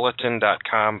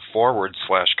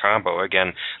lawbulletin.com/combo.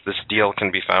 Again, this deal can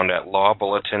be found at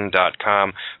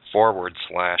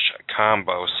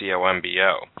lawbulletin.com/combo,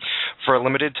 C-O-M-B-O. For a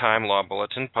limited time, Law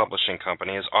Bulletin Publishing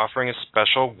Company is offering a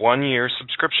special 1-year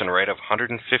subscription rate of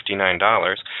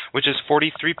 $159, which is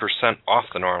 43% off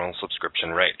the normal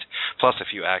subscription rate. Plus,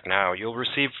 if you act now, you'll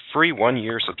receive free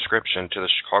 1-year subscription to the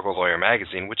Chicago Lawyer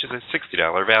Magazine, which is a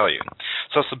 $60 value.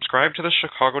 So subscribe to the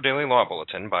Chicago Daily Law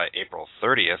Bulletin by April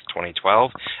 30th,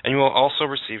 2012, and you will also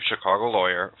receive Chicago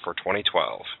Lawyer for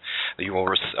 2012.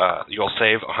 You'll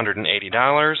save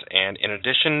 $180, and in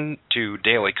addition to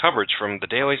daily coverage from the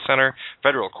Daily Center,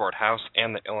 Federal Courthouse,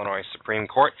 and the Illinois Supreme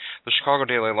Court, the Chicago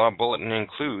Daily Law Bulletin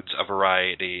includes a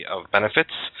variety of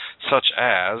benefits, such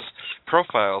as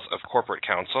profiles of corporate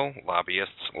counsel,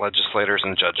 lobbyists, legislators,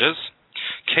 and judges,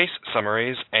 case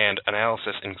summaries and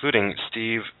analysis including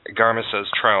Steve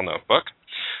Garmis's trial notebook,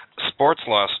 sports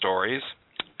law stories,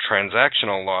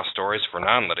 transactional law stories for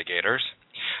non-litigators,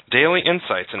 daily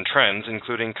insights and trends,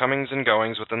 including comings and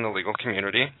goings within the legal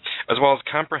community, as well as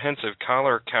comprehensive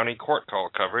Collier County court call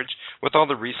coverage with all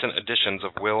the recent additions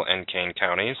of Will and Kane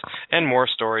counties, and more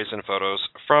stories and photos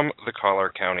from the Collier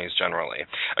counties generally.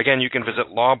 Again, you can visit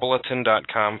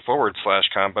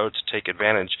lawbulletin.com/combo to take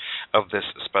advantage of this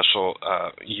special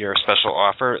year special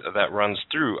offer that runs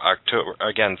through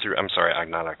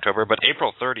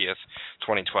April 30th,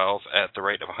 2012 at the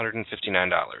rate of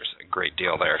 $159. A great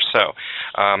deal there. So,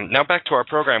 now back to our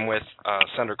program with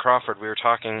Sandra Crawford. We were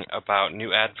talking about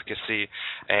new advocacy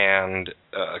and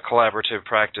collaborative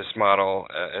practice model,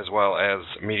 as well as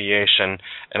mediation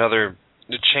and other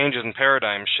changes and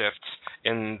paradigm shifts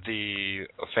in the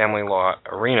family law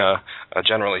arena,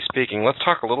 generally speaking. Let's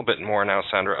talk a little bit more now,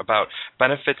 Sandra, about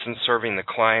benefits in serving the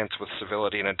clients with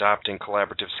civility and adopting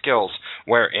collaborative skills,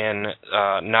 wherein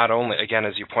not only, again,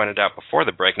 as you pointed out before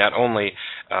the break, not only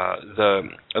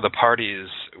the parties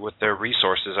with their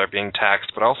resources are being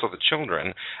taxed, but also the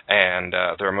children and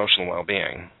their emotional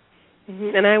well-being.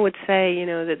 Mm-hmm. And I would say,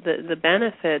 that the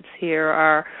benefits here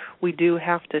are, we do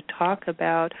have to talk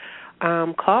about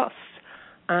costs.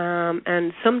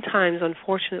 And sometimes,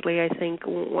 unfortunately, I think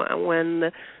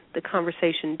when the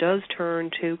conversation does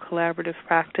turn to collaborative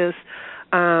practice,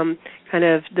 kind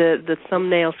of the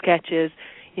thumbnail sketches,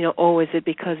 is it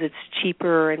because it's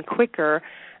cheaper and quicker?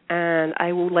 And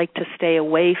I would like to stay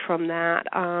away from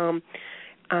that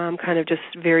kind of just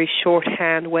very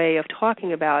shorthand way of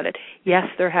talking about it. Yes,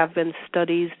 there have been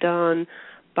studies done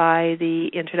by the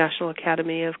International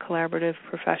Academy of Collaborative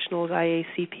Professionals,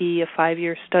 IACP. A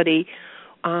 5-year study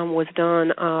was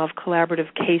done of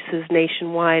collaborative cases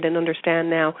nationwide, and understand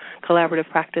now collaborative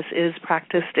practice is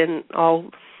practiced in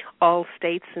all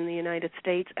states in the United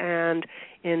States and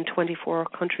in 24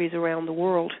 countries around the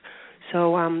world.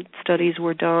 So studies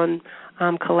were done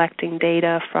collecting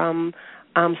data from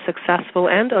successful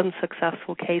and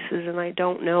unsuccessful cases, and I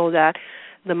don't know that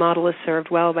the model is served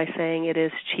well by saying it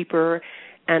is cheaper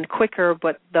and quicker,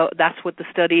 but that's what the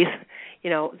studies,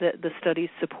 the studies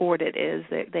support it is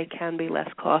that they can be less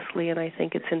costly, and I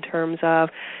think it's in terms of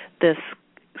this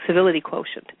civility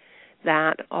quotient,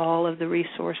 that all of the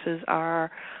resources are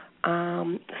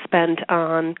spent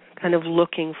on kind of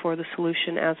looking for the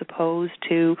solution as opposed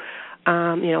to,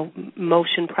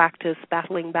 motion practice,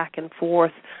 battling back and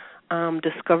forth,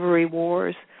 discovery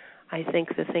wars. I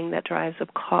think the thing that drives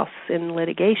up costs in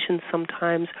litigation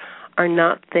sometimes are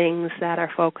not things that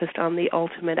are focused on the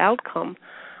ultimate outcome.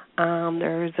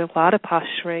 There's a lot of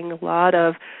posturing, a lot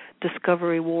of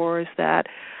discovery wars that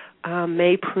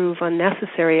may prove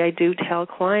unnecessary. I do tell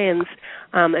clients,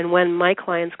 and when my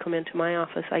clients come into my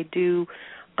office, I do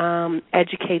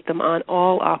educate them on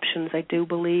all options. I do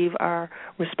believe our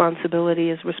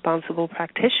responsibility as responsible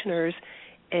practitioners,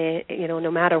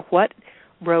 no matter what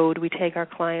road we take our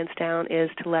clients down,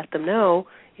 is to let them know,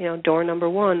 door number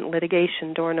 1,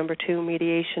 litigation; door number 2,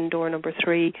 mediation; door number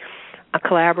 3, a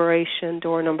collaboration;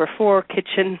 door number 4,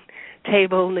 kitchen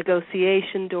table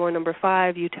negotiation; door number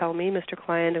 5, you tell me, Mr.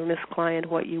 Client or Miss Client,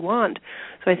 what you want.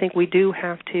 So I think we do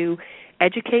have to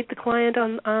educate the client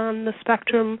on the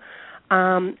spectrum,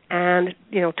 and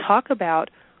talk about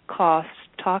cost,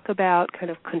 talk about kind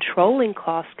of controlling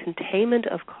cost, containment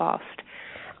of cost.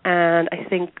 And I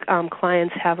think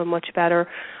clients have a much better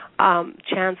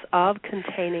chance of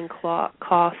containing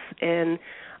costs in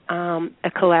a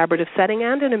collaborative setting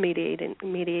and in a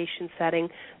mediation setting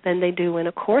than they do in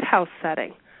a courthouse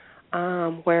setting,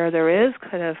 where there is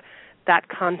kind of that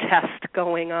contest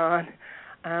going on,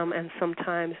 and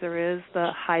sometimes there is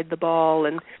the hide the ball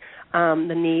and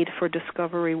the need for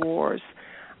discovery wars.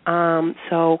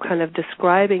 So kind of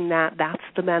describing that's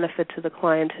the benefit to the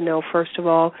client, to know, first of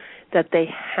all, that they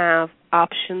have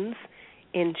options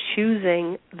in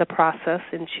choosing the process,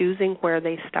 in choosing where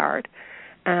they start.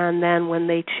 And then when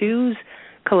they choose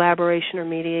collaboration or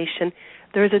mediation,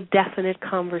 there's a definite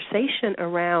conversation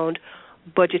around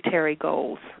budgetary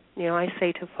goals. I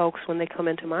say to folks when they come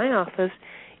into my office,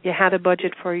 you had a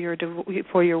budget for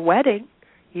your wedding,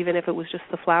 even if it was just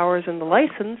the flowers and the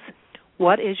license.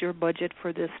 What is your budget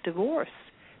for this divorce?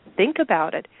 Think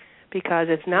about it, because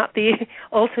it's not the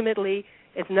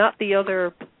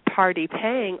other party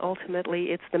paying. Ultimately,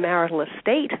 it's the marital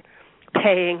estate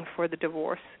paying for the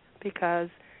divorce, because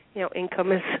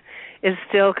income is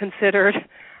still considered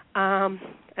an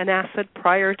asset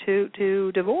prior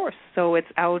to divorce. So it's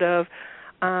out of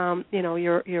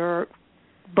your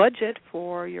budget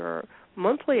for your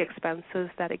monthly expenses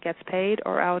that it gets paid,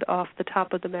 or out off the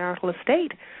top of the marital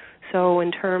estate. So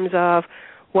in terms of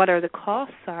what are the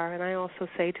costs are, and I also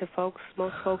say to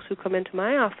most folks who come into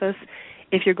my office,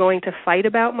 if you're going to fight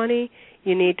about money,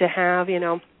 you need to have,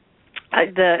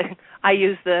 I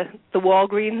use the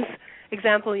Walgreens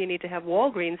example. You need to have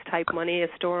Walgreens type money, a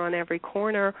store on every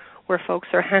corner where folks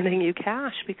are handing you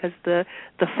cash, because the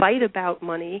fight about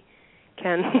money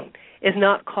is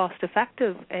not cost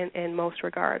effective in most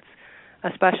regards,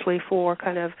 especially for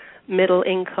kind of middle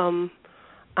income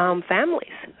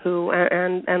families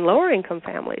and lower income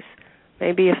families.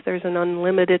 Maybe if there's an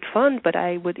unlimited fund, but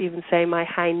I would even say my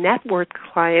high net worth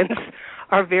clients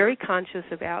are very conscious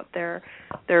about their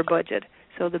budget.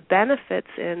 So the benefits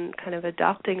in kind of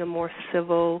adopting a more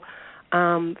civil,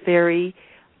 very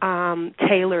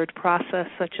tailored process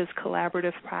such as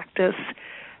collaborative practice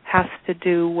has to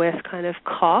do with kind of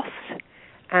cost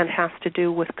and has to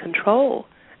do with control.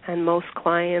 And most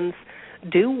clients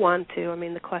do want to.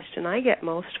 The question I get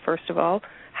most, first of all,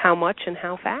 how much and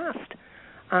how fast?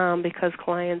 Because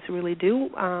clients really do,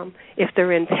 if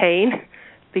they're in pain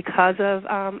because of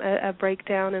a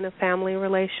breakdown in a family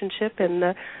relationship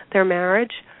in their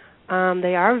marriage,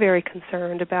 they are very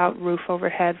concerned about roof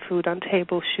overhead, food on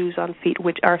table, shoes on feet,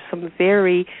 which are some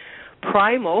very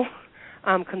primal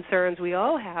concerns we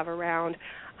all have around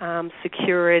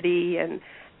security and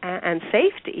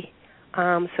safety.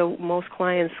 So most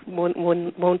clients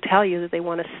won't tell you that they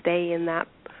want to stay in that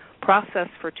process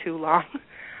for too long.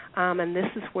 And this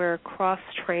is where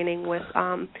cross-training with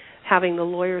having the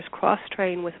lawyers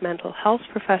cross-train with mental health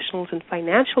professionals and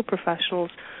financial professionals,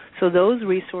 so those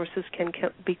resources can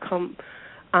become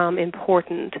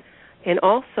important, and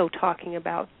also talking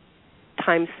about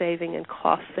time saving and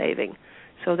cost saving,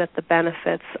 so that the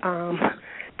benefits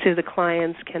to the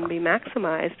clients can be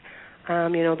maximized.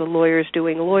 The lawyers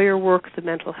doing lawyer work, the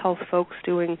mental health folks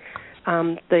doing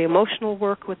the emotional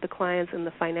work with the clients, and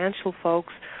the financial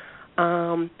folks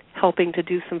helping to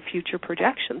do some future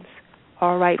projections.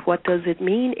 All right, what does it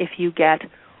mean if you get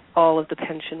all of the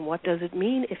pension? What does it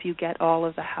mean if you get all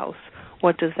of the house?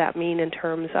 What does that mean in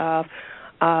terms of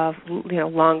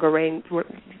longer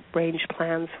range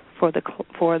plans for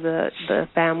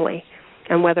the family,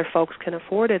 and whether folks can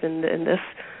afford it in this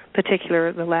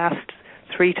particular, the last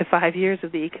 3 to 5 years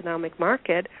of the economic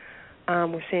market.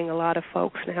 We're seeing a lot of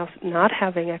folks now not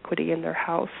having equity in their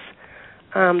house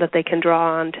that they can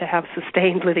draw on to have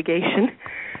sustained litigation.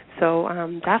 So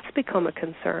that's become a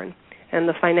concern. And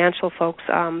the financial folks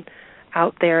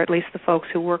out there, at least the folks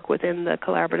who work within the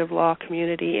collaborative law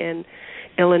community in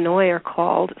Illinois are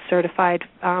called Certified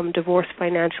Divorce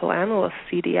Financial Analysts,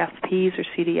 CDFPs or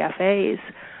CDFAs.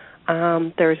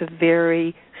 There's a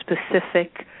very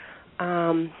specific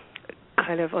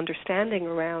kind of understanding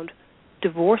around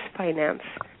divorce finance.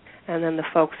 And then the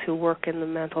folks who work in the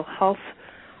mental health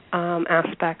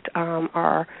aspect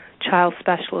are child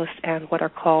specialists and what are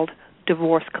called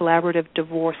collaborative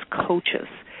divorce coaches.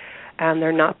 And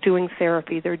they're not doing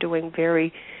therapy. They're doing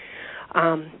very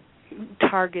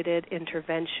targeted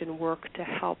intervention work to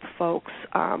help folks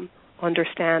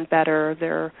understand better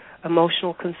their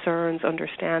emotional concerns,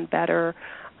 understand better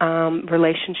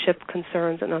relationship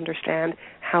concerns, and understand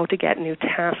how to get new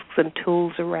tasks and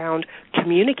tools around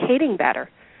communicating better.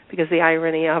 Because the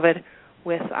irony of it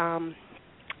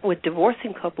with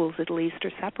divorcing couples, at least,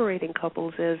 or separating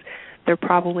couples, is they're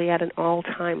probably at an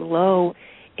all-time low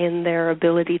in their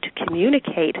ability to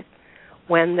communicate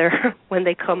when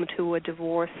they come to a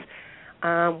divorce,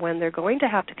 when they're going to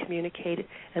have to communicate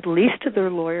at least to their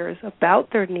lawyers about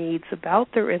their needs, about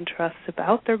their interests,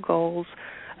 about their goals,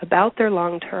 about their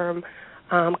long-term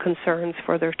concerns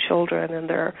for their children and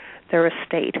their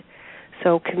estate.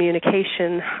 So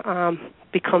communication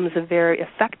becomes a very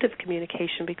effective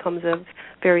communication, becomes a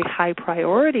very high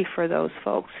priority for those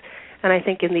folks. And I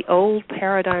think in the old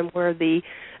paradigm where the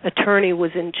attorney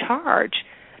was in charge,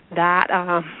 that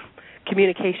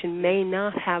communication may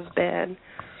not have been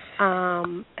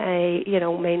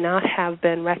may not have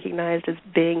been recognized as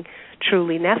being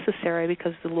truly necessary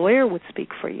because the lawyer would speak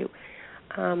for you.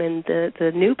 In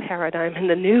the new paradigm,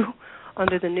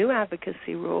 under the new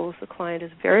advocacy rules, the client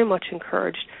is very much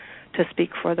encouraged to speak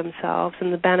for themselves.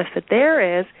 And the benefit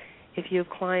there is, if you have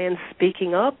clients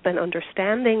speaking up and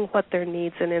understanding what their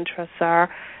needs and interests are,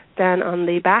 then on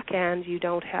the back end you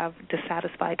don't have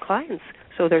dissatisfied clients.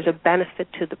 So there's a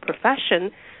benefit to the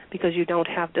profession because you don't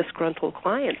have disgruntled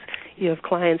clients. You have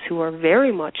clients who are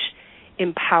very much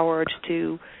empowered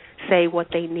to say what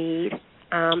they need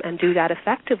and do that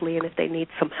effectively. And if they need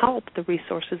some help, the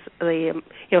resources,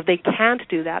 if they can't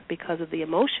do that because of the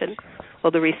emotion,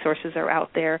 well, the resources are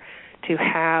out there to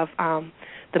have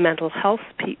the mental health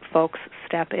folks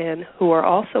step in who are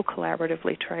also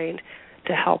collaboratively trained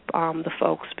to help the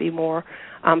folks be more,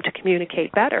 to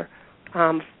communicate better,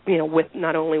 with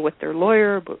not only with their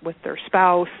lawyer, but with their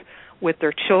spouse, with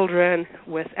their children,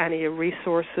 with any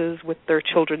resources, with their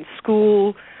children's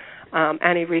school,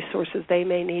 any resources they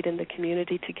may need in the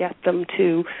community to get them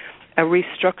to a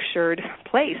restructured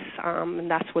place. And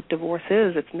that's what divorce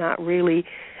is. It's not really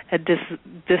a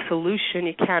dissolution.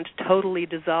 You can't totally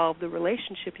dissolve the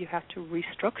relationship. You have to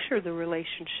restructure the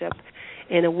relationship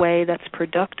in a way that's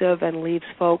productive and leaves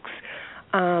folks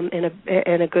in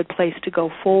a good place to go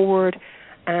forward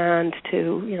and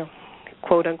to,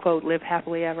 quote unquote, live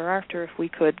happily ever after. If we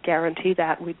could guarantee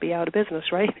that, we'd be out of business,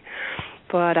 right?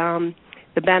 But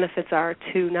the benefits are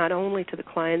not only to the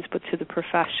clients but to the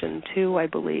profession too, I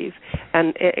believe.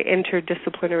 And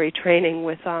interdisciplinary training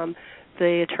with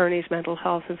the attorneys, mental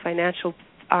health, and financial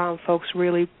folks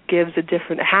really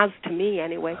has to me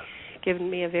anyway, given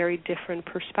me a very different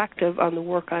perspective on the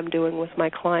work I'm doing with my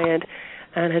client,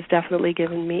 and has definitely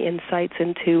given me insights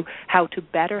into how to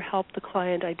better help the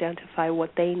client identify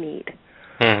what they need.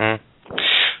 Mm-hmm.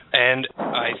 And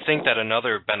I think that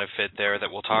another benefit there that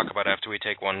we'll talk about after we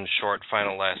take one short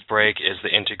final last break is the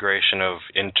integration of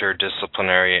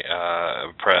interdisciplinary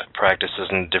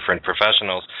practices and different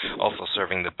professionals also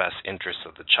serving the best interests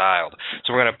of the child.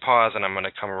 So we're going to pause and I'm going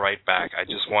to come right back. I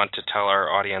just want to tell our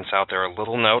audience out there a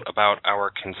little note about our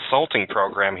consulting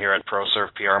program here at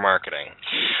ProServe PR Marketing.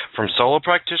 From solo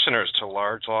practitioners to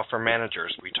large law firm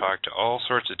managers, we talk to all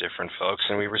sorts of different folks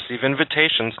and we receive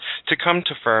invitations to come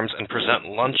to firms and present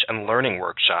lunch and learning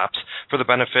workshops for the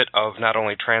benefit of not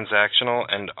only transactional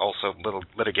and also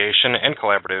litigation and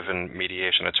collaborative and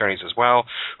mediation attorneys as well,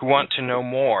 who want to know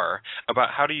more about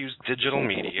how to use digital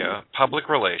media, public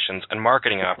relations, and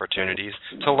marketing opportunities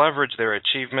to leverage their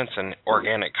achievements in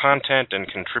organic content and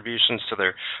contributions to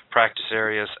their practice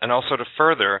areas, and also to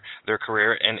further their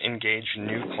career and engage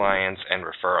new clients and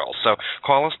referrals. So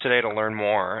call us today to learn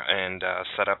more and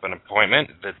set up an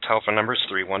appointment. The telephone number is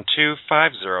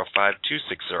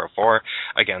 312-505-2604.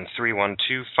 Again,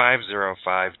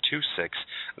 312-505-2604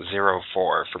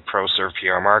 for ProServe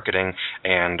PR Marketing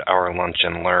and our Lunch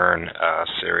and Learn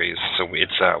series. So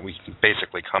it's we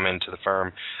basically come into the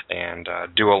firm and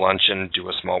do a luncheon, do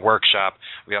a small workshop.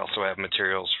 We also have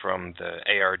materials from the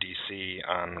ARDC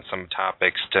on some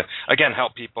topics to, again,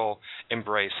 help people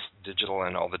embrace digital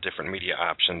and all the different media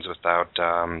options without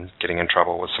getting in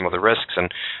trouble with some of the risks and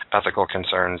ethical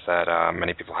concerns that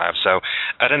many people have. So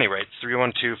at any rate,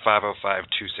 312-505-2604 602-505-2604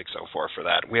 for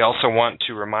that. We also want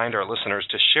to remind our listeners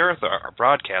to share our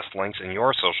broadcast links in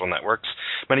your social networks.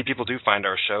 Many people do find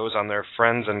our shows on their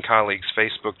friends and colleagues'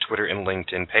 Facebook, Twitter, and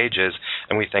LinkedIn pages,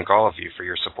 and we thank all of you for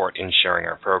your support in sharing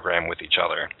our program with each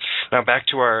other. Now, back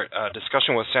to our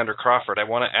discussion with Sandra Crawford, I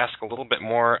want to ask a little bit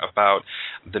more about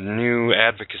the new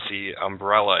advocacy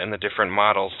umbrella and the different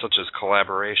models, such as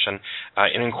collaboration,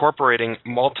 in incorporating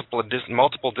multiple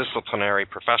disciplinary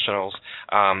professionals,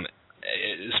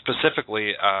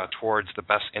 specifically towards the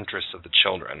best interests of the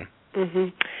children. Mm-hmm.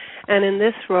 And in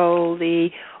this role, the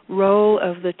role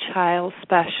of the child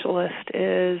specialist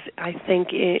is, I think,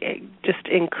 just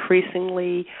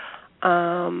increasingly,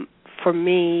 for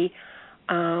me,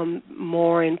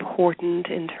 more important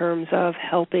in terms of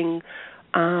helping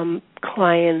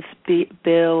clients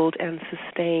build and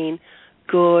sustain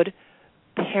good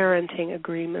parenting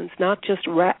agreements, not just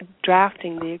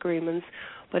drafting the agreements,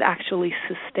 but actually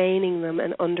sustaining them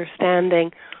and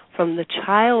understanding from the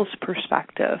child's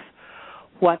perspective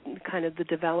what kind of the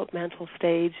developmental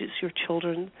stages your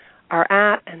children are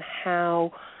at and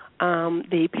how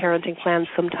the parenting plan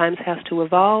sometimes has to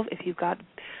evolve. If you've got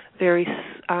very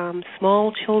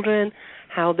small children,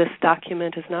 how this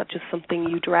document is not just something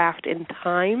you draft in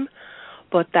time,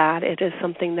 but that it is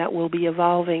something that will be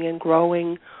evolving and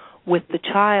growing with the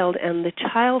child. And the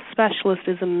child specialist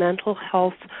is a mental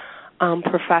health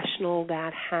professional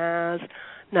that has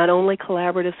not only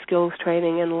collaborative skills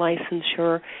training and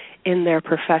licensure in their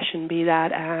profession, be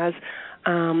that as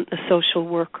a social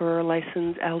worker,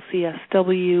 licensed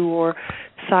LCSW or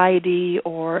PsyD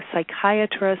or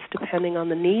psychiatrist, depending on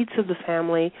the needs of the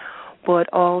family,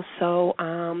 but also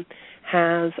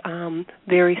has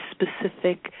very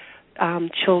specific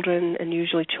children and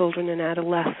usually children and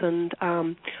adolescent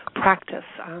practice,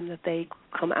 that they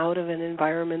come out of an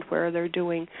environment where they're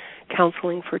doing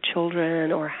counseling for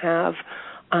children or have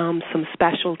some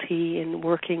specialty in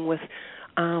working with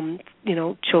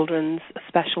children's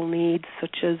special needs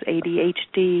such as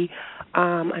ADHD.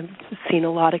 I've seen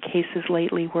a lot of cases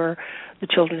lately where the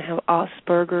children have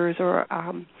Asperger's or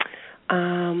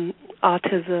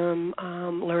autism,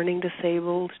 learning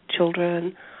disabled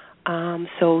children.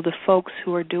 So the folks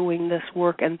who are doing this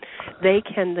work, and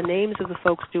the names of the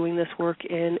folks doing this work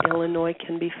in Illinois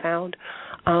can be found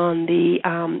on the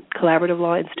Collaborative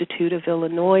Law Institute of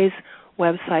Illinois'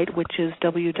 website, which is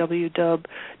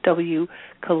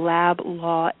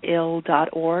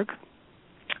www.collablawill.org.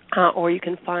 Or you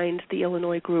can find the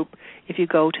Illinois group if you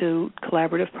go to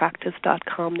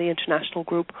collaborativepractice.com, the international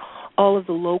group. All of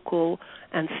the local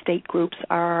and state groups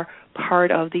are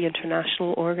part of the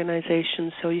international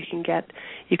organization, so you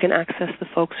can access the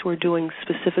folks who are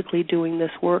specifically doing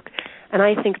this work. And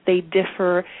I think they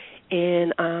differ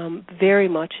in very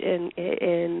much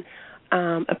in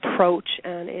approach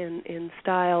and in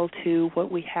style to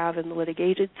what we have in the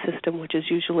litigated system, which is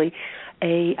usually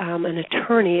an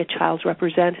attorney, a child's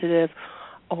representative,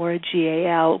 or a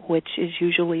GAL, which is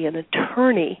usually an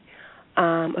attorney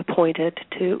appointed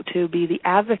to be the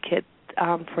advocate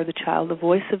for the child, the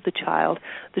voice of the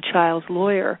child's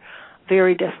lawyer.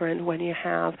 Very different when you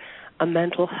have a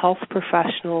mental health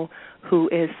professional who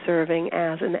is serving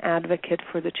as an advocate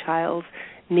for the child's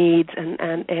needs and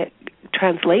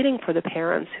translating for the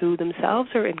parents who themselves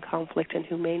are in conflict and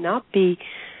who may not be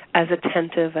as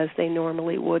attentive as they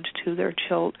normally would to their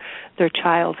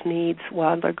child's needs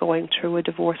while they're going through a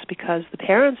divorce, because the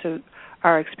parents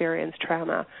are experiencing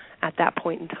trauma at that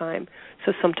point in time.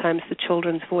 So sometimes the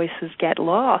children's voices get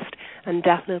lost, and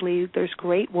definitely there's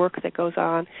great work that goes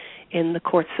on in the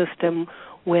court system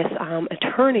with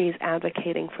attorneys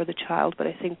advocating for the child, but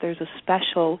I think there's a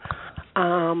special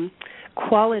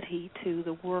quality to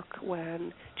the work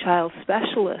when child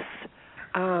specialists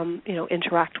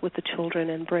interact with the children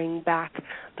and bring back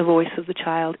the voice of the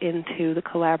child into the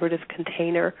collaborative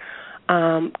container.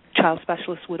 Child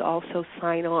specialists would also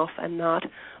sign off and not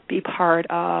be part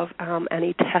of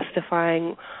any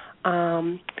testifying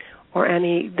or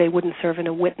they wouldn't serve in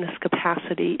a witness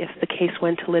capacity if the case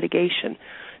went to litigation,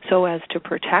 so as to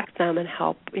protect them and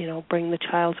help bring the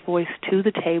child's voice to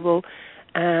the table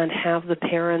and have the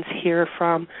parents hear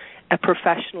from a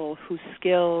professional who's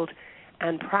skilled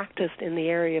and practiced in the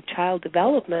area of child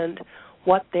development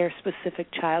what their specific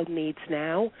child needs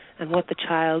now and what the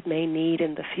child may need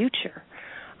in the future.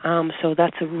 So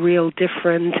that's a real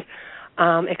different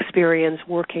experience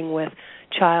working with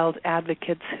child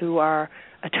advocates who are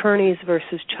attorneys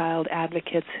versus child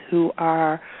advocates who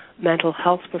are mental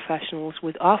health professionals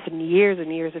with often years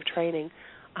and years of training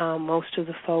Most of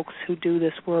the folks who do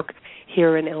this work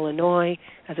here in Illinois,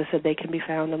 as I said, they can be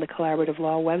found on the Collaborative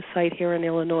Law website here in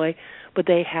Illinois, but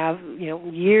they have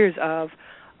years of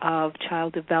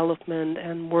child development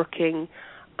and working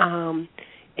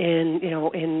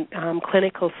in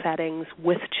clinical settings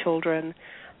with children,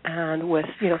 and with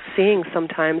seeing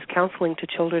sometimes counseling to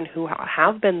children who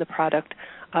have been the product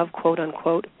of quote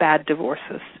unquote bad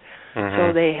divorces.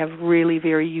 So they have really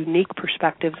very unique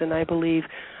perspectives, and I believe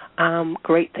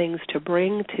great things to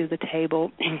bring to the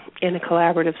table in a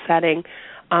collaborative setting,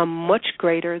 much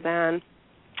greater than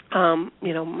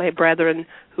my brethren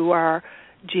who are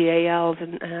GALs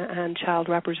and child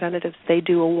representatives. They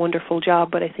do a wonderful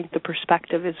job, but I think the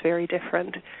perspective is very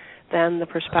different than the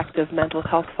perspective mental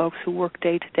health folks who work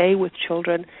day to day with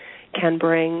children can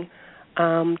bring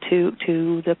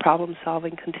to the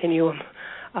problem-solving continuum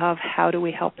of how do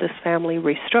we help this family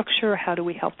restructure, how do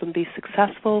we help them be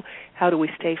successful, how do we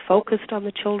stay focused on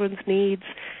the children's needs,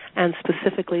 and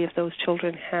specifically if those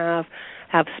children have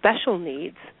special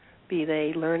needs, be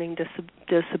they learning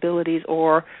disabilities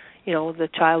or the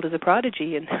child is a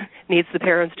prodigy and needs the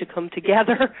parents to come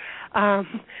together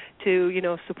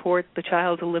to support the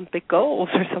child's Olympic goals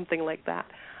or something like that.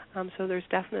 So there's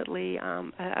definitely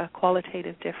a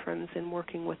qualitative difference in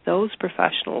working with those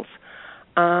professionals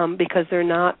because they're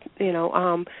not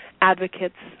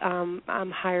advocates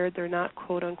hired. They're not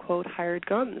quote unquote hired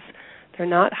guns. They're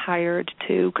not hired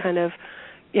to kind of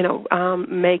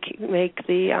make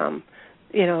the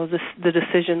the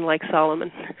decision like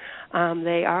Solomon.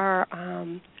 They are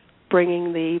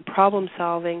bringing the problem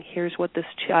solving, here's what this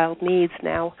child needs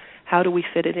now, how do we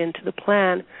fit it into the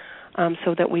plan,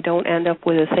 so that we don't end up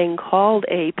with a thing called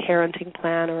a parenting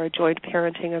plan or a joint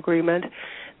parenting agreement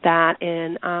that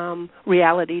in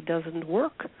reality doesn't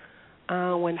work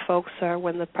when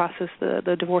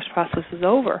the divorce process is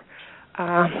over.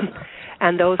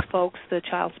 And those folks, the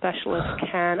child specialists,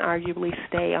 can arguably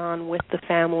stay on with the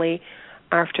family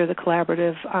after the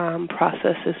collaborative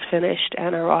process is finished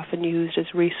and are often used as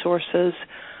resources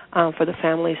for the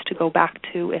families to go back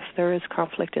to if there is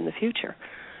conflict in the future.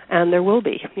 And there will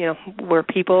be, where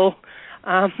people,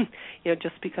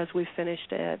 just because we've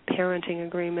finished a parenting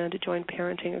agreement, a joint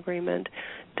parenting agreement,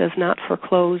 does not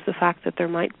foreclose the fact that there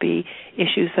might be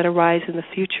issues that arise in the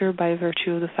future by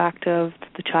virtue of the fact of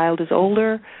the child is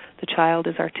older, the child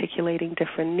is articulating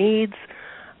different needs,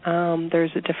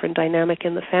 there's a different dynamic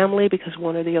in the family because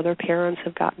one or the other parents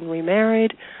have gotten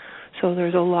remarried. So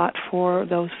there's a lot for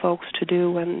those folks to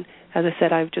do. And as I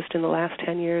said, I've just in the last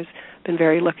 10 years been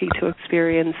very lucky to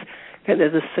experience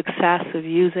the success of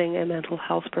using a mental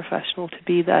health professional to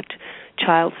be that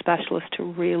child specialist to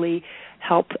really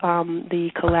help the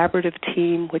collaborative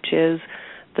team, which is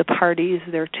the parties,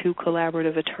 their two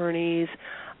collaborative attorneys,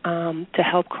 to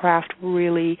help craft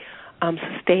really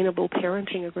sustainable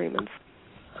parenting agreements.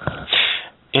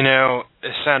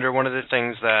 Sandra, one of the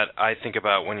things that I think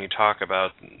about when you talk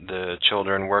about the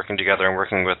children working together and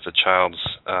working with the child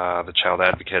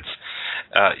advocates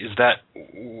is that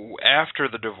after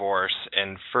the divorce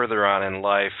and further on in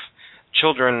life,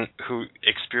 children who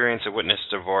experience a witnessed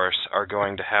divorce are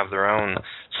going to have their own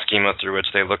schema through which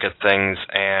they look at things,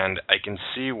 and I can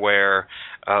see where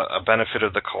a benefit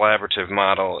of the collaborative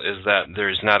model is that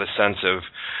there's not a sense of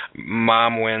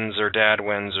mom wins or dad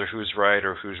wins or who's right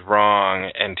or who's wrong,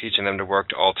 and teaching them to work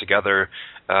all together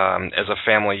as a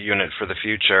family unit for the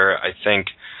future, I think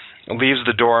leaves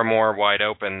the door more wide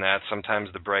open that sometimes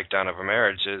the breakdown of a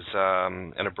marriage is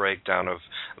and a breakdown of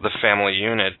the family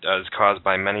unit is caused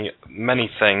by many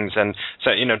things, and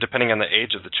so depending on the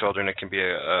age of the children, it can be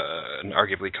an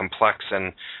arguably complex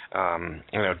and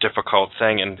difficult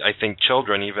thing. And I think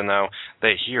children, even though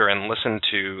they hear and listen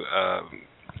to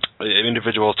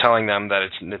individual telling them that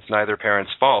it's neither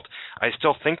parent's fault, I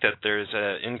still think that there's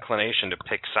an inclination to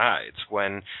pick sides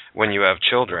when you have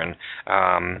children.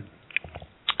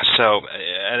 So,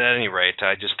 at any rate,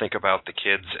 I just think about the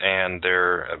kids and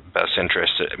their best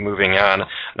interests moving on,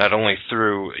 not only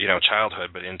through childhood,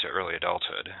 but into early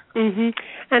adulthood. Mm-hmm.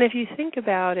 And if you think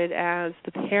about it as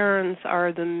the parents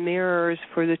are the mirrors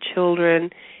for the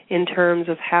children in terms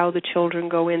of how the children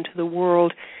go into the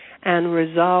world and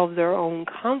resolve their own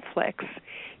conflicts,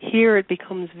 here it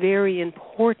becomes very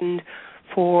important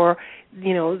for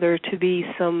there to be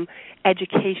some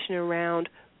education around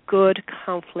good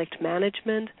conflict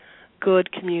management, good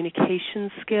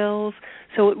communication skills.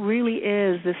 So it really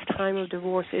is, this time of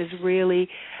divorce is really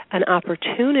an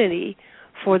opportunity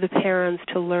for the parents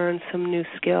to learn some new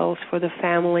skills, for the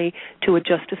family to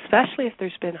adjust, especially if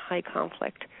there's been high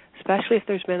conflict. especially if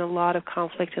there's been a lot of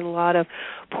conflict and a lot of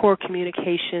poor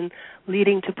communication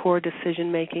leading to poor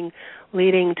decision-making,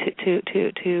 leading to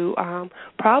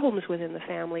problems within the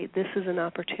family. This is an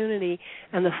opportunity,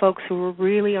 and the folks who are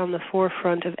really on the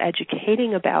forefront of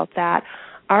educating about that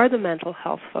are the mental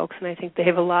health folks, and I think they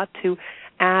have a lot to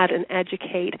add and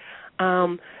educate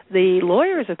the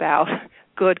lawyers about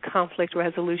good conflict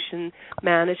resolution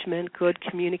management, good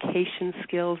communication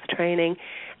skills training,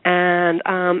 and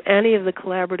any of the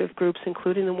collaborative groups,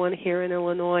 including the one here in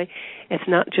Illinois. It's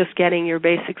not just getting your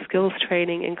basic skills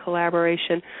training in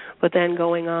collaboration, but then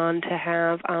going on to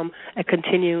have a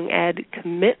continuing ed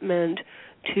commitment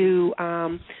to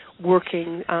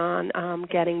working on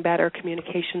getting better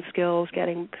communication skills,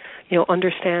 getting,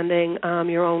 understanding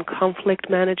your own conflict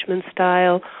management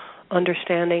style,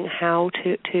 understanding how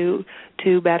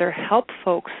to better help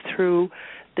folks through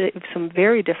some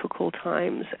very difficult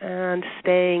times, and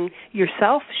staying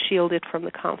yourself shielded from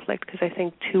the conflict, because I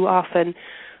think too often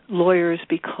lawyers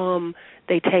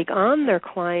they take on their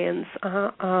clients'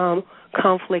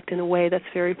 conflict in a way that's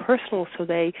very personal, so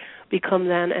they become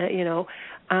then,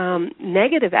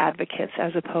 negative advocates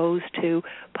as opposed to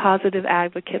positive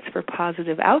advocates for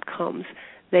positive outcomes.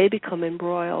 They become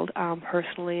embroiled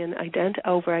personally and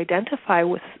over-identify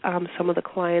with some of the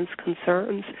client's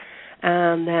concerns,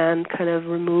 and then kind of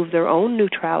remove their own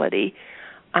neutrality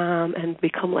and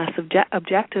become less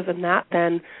objective, and that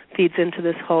then feeds into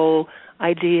this whole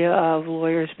idea of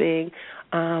lawyers being,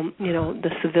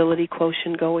 the civility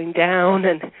quotient going down,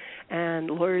 and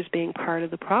lawyers being part of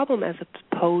the problem as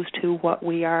opposed to what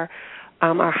we are,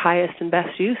 our highest and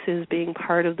best use is being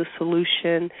part of the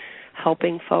solution,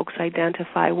 helping folks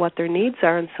identify what their needs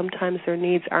are, and sometimes their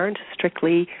needs aren't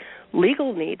strictly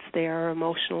legal needs. They are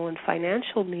emotional and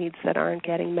financial needs that aren't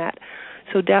getting met.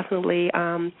 So definitely,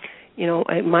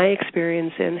 my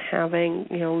experience in having,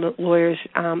 lawyers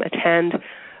attend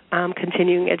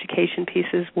continuing education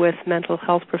pieces with mental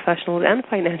health professionals and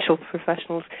financial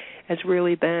professionals has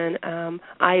really been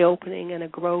eye-opening and a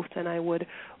growth, and I would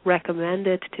recommend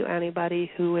it to anybody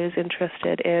who is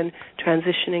interested in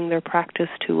transitioning their practice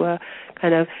to a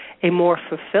kind of a more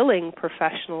fulfilling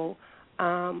professional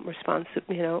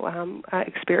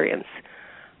experience.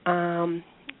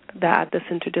 That this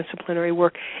interdisciplinary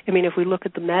work. I mean, if we look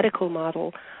at the medical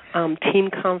model, team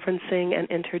conferencing and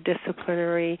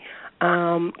interdisciplinary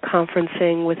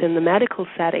conferencing within the medical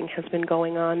setting has been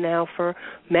going on now for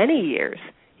many years.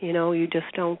 You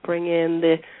just don't bring in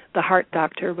the heart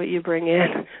doctor, but you bring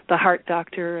in the heart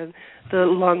doctor and the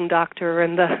lung doctor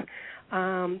and the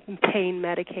pain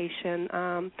medication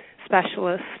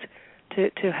specialist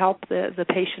to help the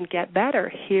patient get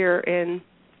better.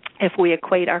 If we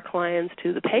equate our clients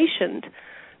to the patient,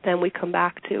 then we come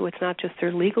back to it's not just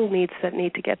their legal needs that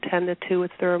need to get tended to,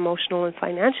 it's their emotional and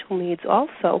financial needs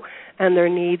also, and their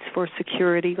needs for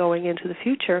security going into the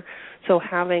future. So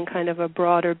having kind of a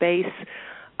broader base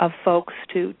of folks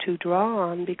to draw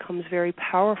on becomes very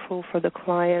powerful for the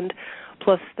client.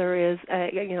 Plus there is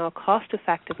a cost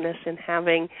effectiveness in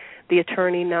having the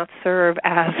attorney not serve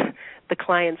as the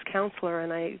client's counselor,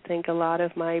 and I think a lot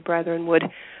of my brethren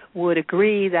would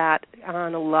agree that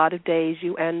on a lot of days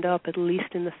you end up, at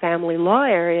least in the family law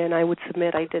area, and I would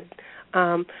submit I did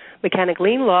mechanic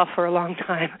lien law for a long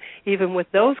time. Even with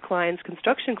those clients,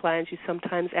 construction clients, you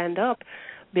sometimes end up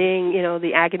being,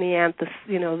 the agony aunt,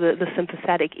 the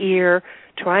sympathetic ear,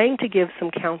 trying to give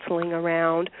some counseling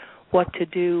around what to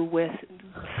do with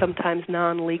sometimes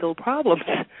non-legal problems.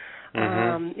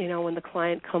 Mm-hmm. When the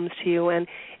client comes to you, and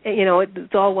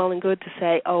it's all well and good to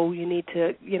say, oh, you need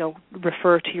to,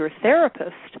 refer to your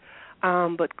therapist,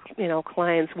 but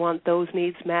clients want those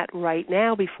needs met right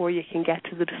now before you can get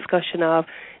to the discussion of,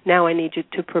 now I need you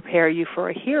to prepare you for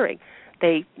a hearing.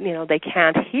 They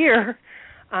can't hear,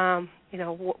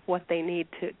 what they need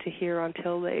to hear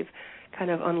until they've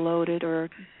kind of unloaded or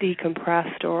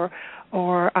decompressed or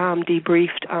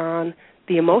debriefed on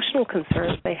the emotional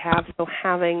concerns they have. So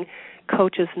having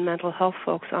coaches and mental health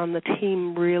folks on the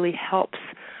team really helps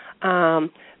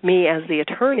me as the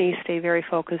attorney stay very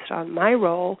focused on my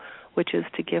role, which is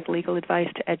to give legal advice,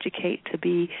 to educate, to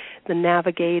be the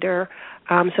navigator.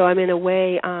 So I'm in a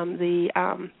way the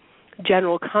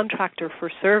general contractor for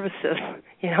services.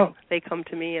 They come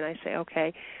to me and I say,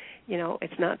 okay,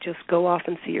 it's not just go off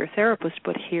and see your therapist,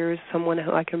 but here's someone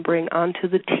who I can bring onto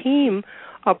the team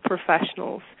of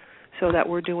professionals so that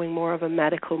we're doing more of a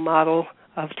medical model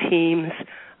of teams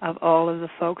of all of the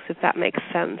folks, if that makes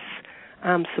sense,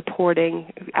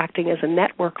 supporting, acting as a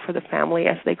network for the family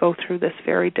as they go through this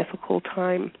very difficult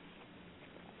time.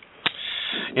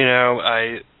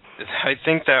 I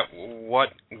think that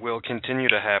what will continue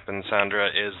to happen, Sandra,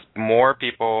 is more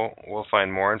people will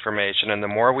find more information, and the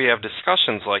more we have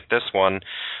discussions like this one,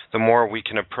 the more we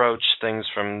can approach things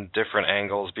from different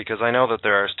angles, because I know that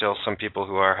there are still some people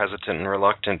who are hesitant and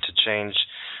reluctant to change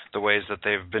the ways that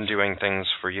they've been doing things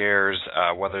for years,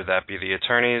 whether that be the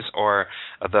attorneys or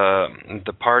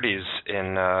the parties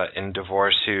in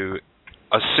divorce who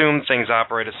assume things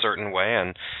operate a certain way.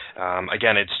 And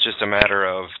again, it's just a matter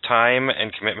of time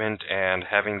and commitment and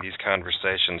having these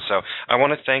conversations. So I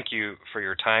want to thank you for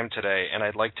your time today, and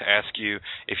I'd like to ask you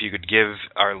if you could give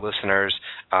our listeners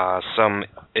some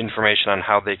information on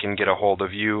how they can get a hold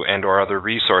of you and or other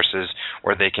resources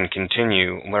where they can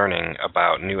continue learning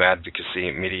about new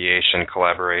advocacy, mediation,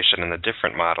 collaboration, and the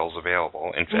different models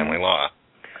available in family law.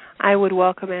 I would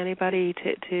welcome anybody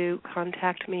to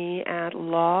contact me at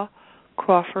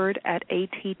Crawford at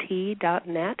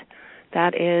att.net.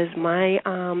 That is my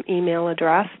email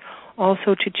address.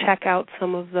 Also to check out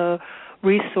some of the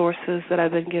resources that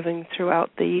I've been giving throughout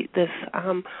this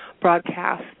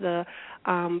broadcast. The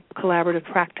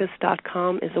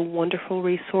collaborativepractice.com is a wonderful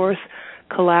resource.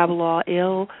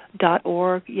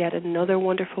 collablaw.org, yet another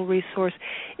wonderful resource.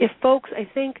 If folks, I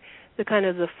think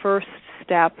the first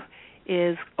step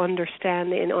is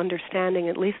understanding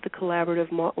at least the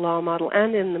collaborative law model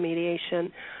and in the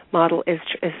mediation model is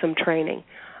some training.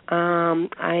 I'm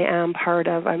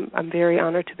very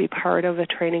honored to be part of a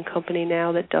training company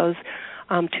now that does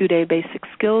 2-day basic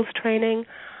skills training.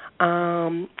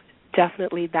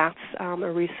 Definitely that's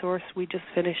a resource. We just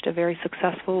finished a very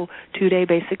successful 2-day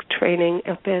basic training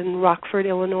up in Rockford,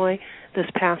 Illinois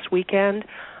this past weekend.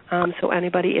 So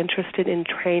anybody interested in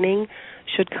training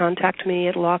should contact me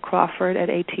at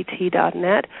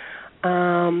lawcrawford@att.net.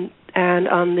 And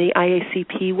on the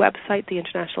IACP website, the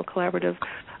International Collaborative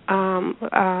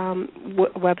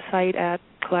website at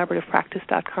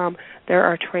collaborativepractice.com, there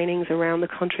are trainings around the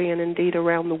country and indeed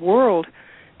around the world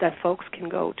that folks can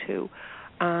go to.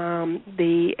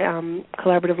 The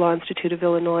Collaborative Law Institute of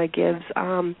Illinois gives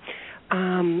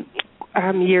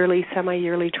yearly,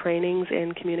 semi-yearly trainings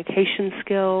in communication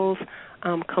skills.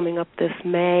 Coming up this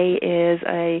May is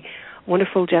a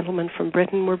wonderful gentleman from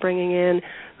Britain we're bringing in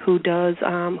who does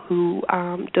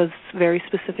very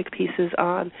specific pieces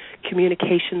on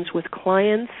communications with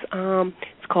clients.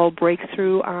 It's called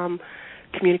Breakthrough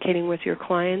Communicating with Your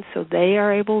Clients, so they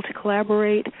are able to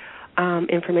collaborate.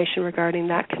 Information regarding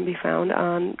that can be found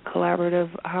on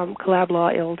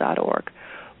collablawil.org.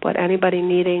 But anybody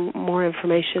needing more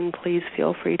information, please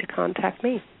feel free to contact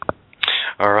me.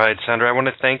 All right, Sandra, I want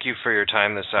to thank you for your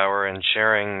time this hour and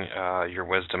sharing your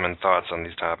wisdom and thoughts on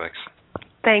these topics.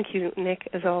 Thank you, Nick,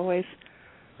 as always.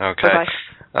 Okay. Bye-bye.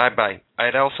 Bye-bye.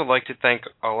 I'd also like to thank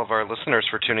all of our listeners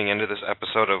for tuning into this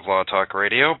episode of Law Talk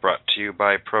Radio, brought to you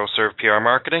by ProServe PR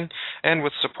Marketing and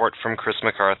with support from Chris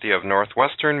McCarthy of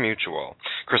Northwestern Mutual.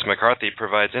 Chris McCarthy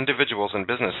provides individuals and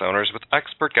business owners with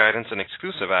expert guidance and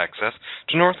exclusive access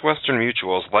to Northwestern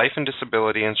Mutual's life and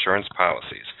disability insurance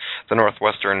policies. The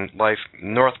Northwestern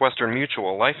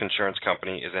Mutual Life Insurance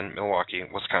Company is in Milwaukee,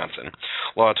 Wisconsin.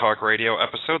 Law Talk Radio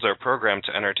episodes are programmed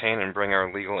to entertain and bring our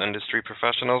legal industry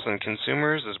professionals and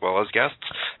consumers, as well as guests,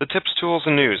 the tips, tools,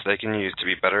 and news they can use to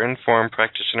be better informed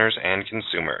practitioners and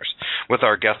consumers. With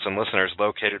our guests and listeners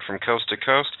located from coast to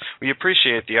coast, we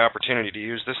appreciate the opportunity to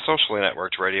use this socially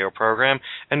networked radio program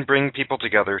and bring people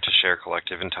together to share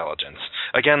collective intelligence.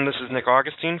 Again, this is Nick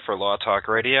Augustine for Law Talk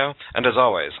Radio, and as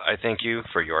always, I thank you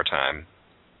for your time.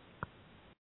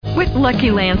 With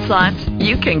Lucky Land Slots,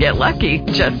 you can get lucky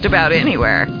just about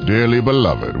anywhere. Dearly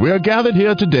beloved, we are gathered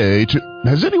here today to...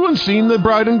 Has anyone seen the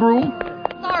bride and groom?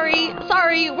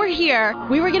 Sorry, we're here.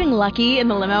 We were getting lucky in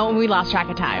the limo and we lost track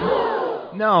of time.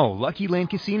 No, Lucky Land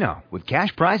Casino, with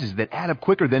cash prizes that add up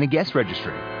quicker than a guest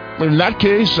registry. In that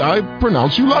case, I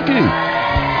pronounce you lucky.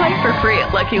 Play for free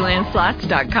at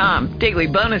LuckyLandSlots.com. Daily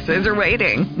bonuses are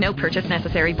waiting. No purchase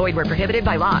necessary. Void where prohibited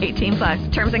by law.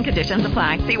 18+. Terms and conditions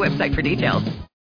apply. See website for details.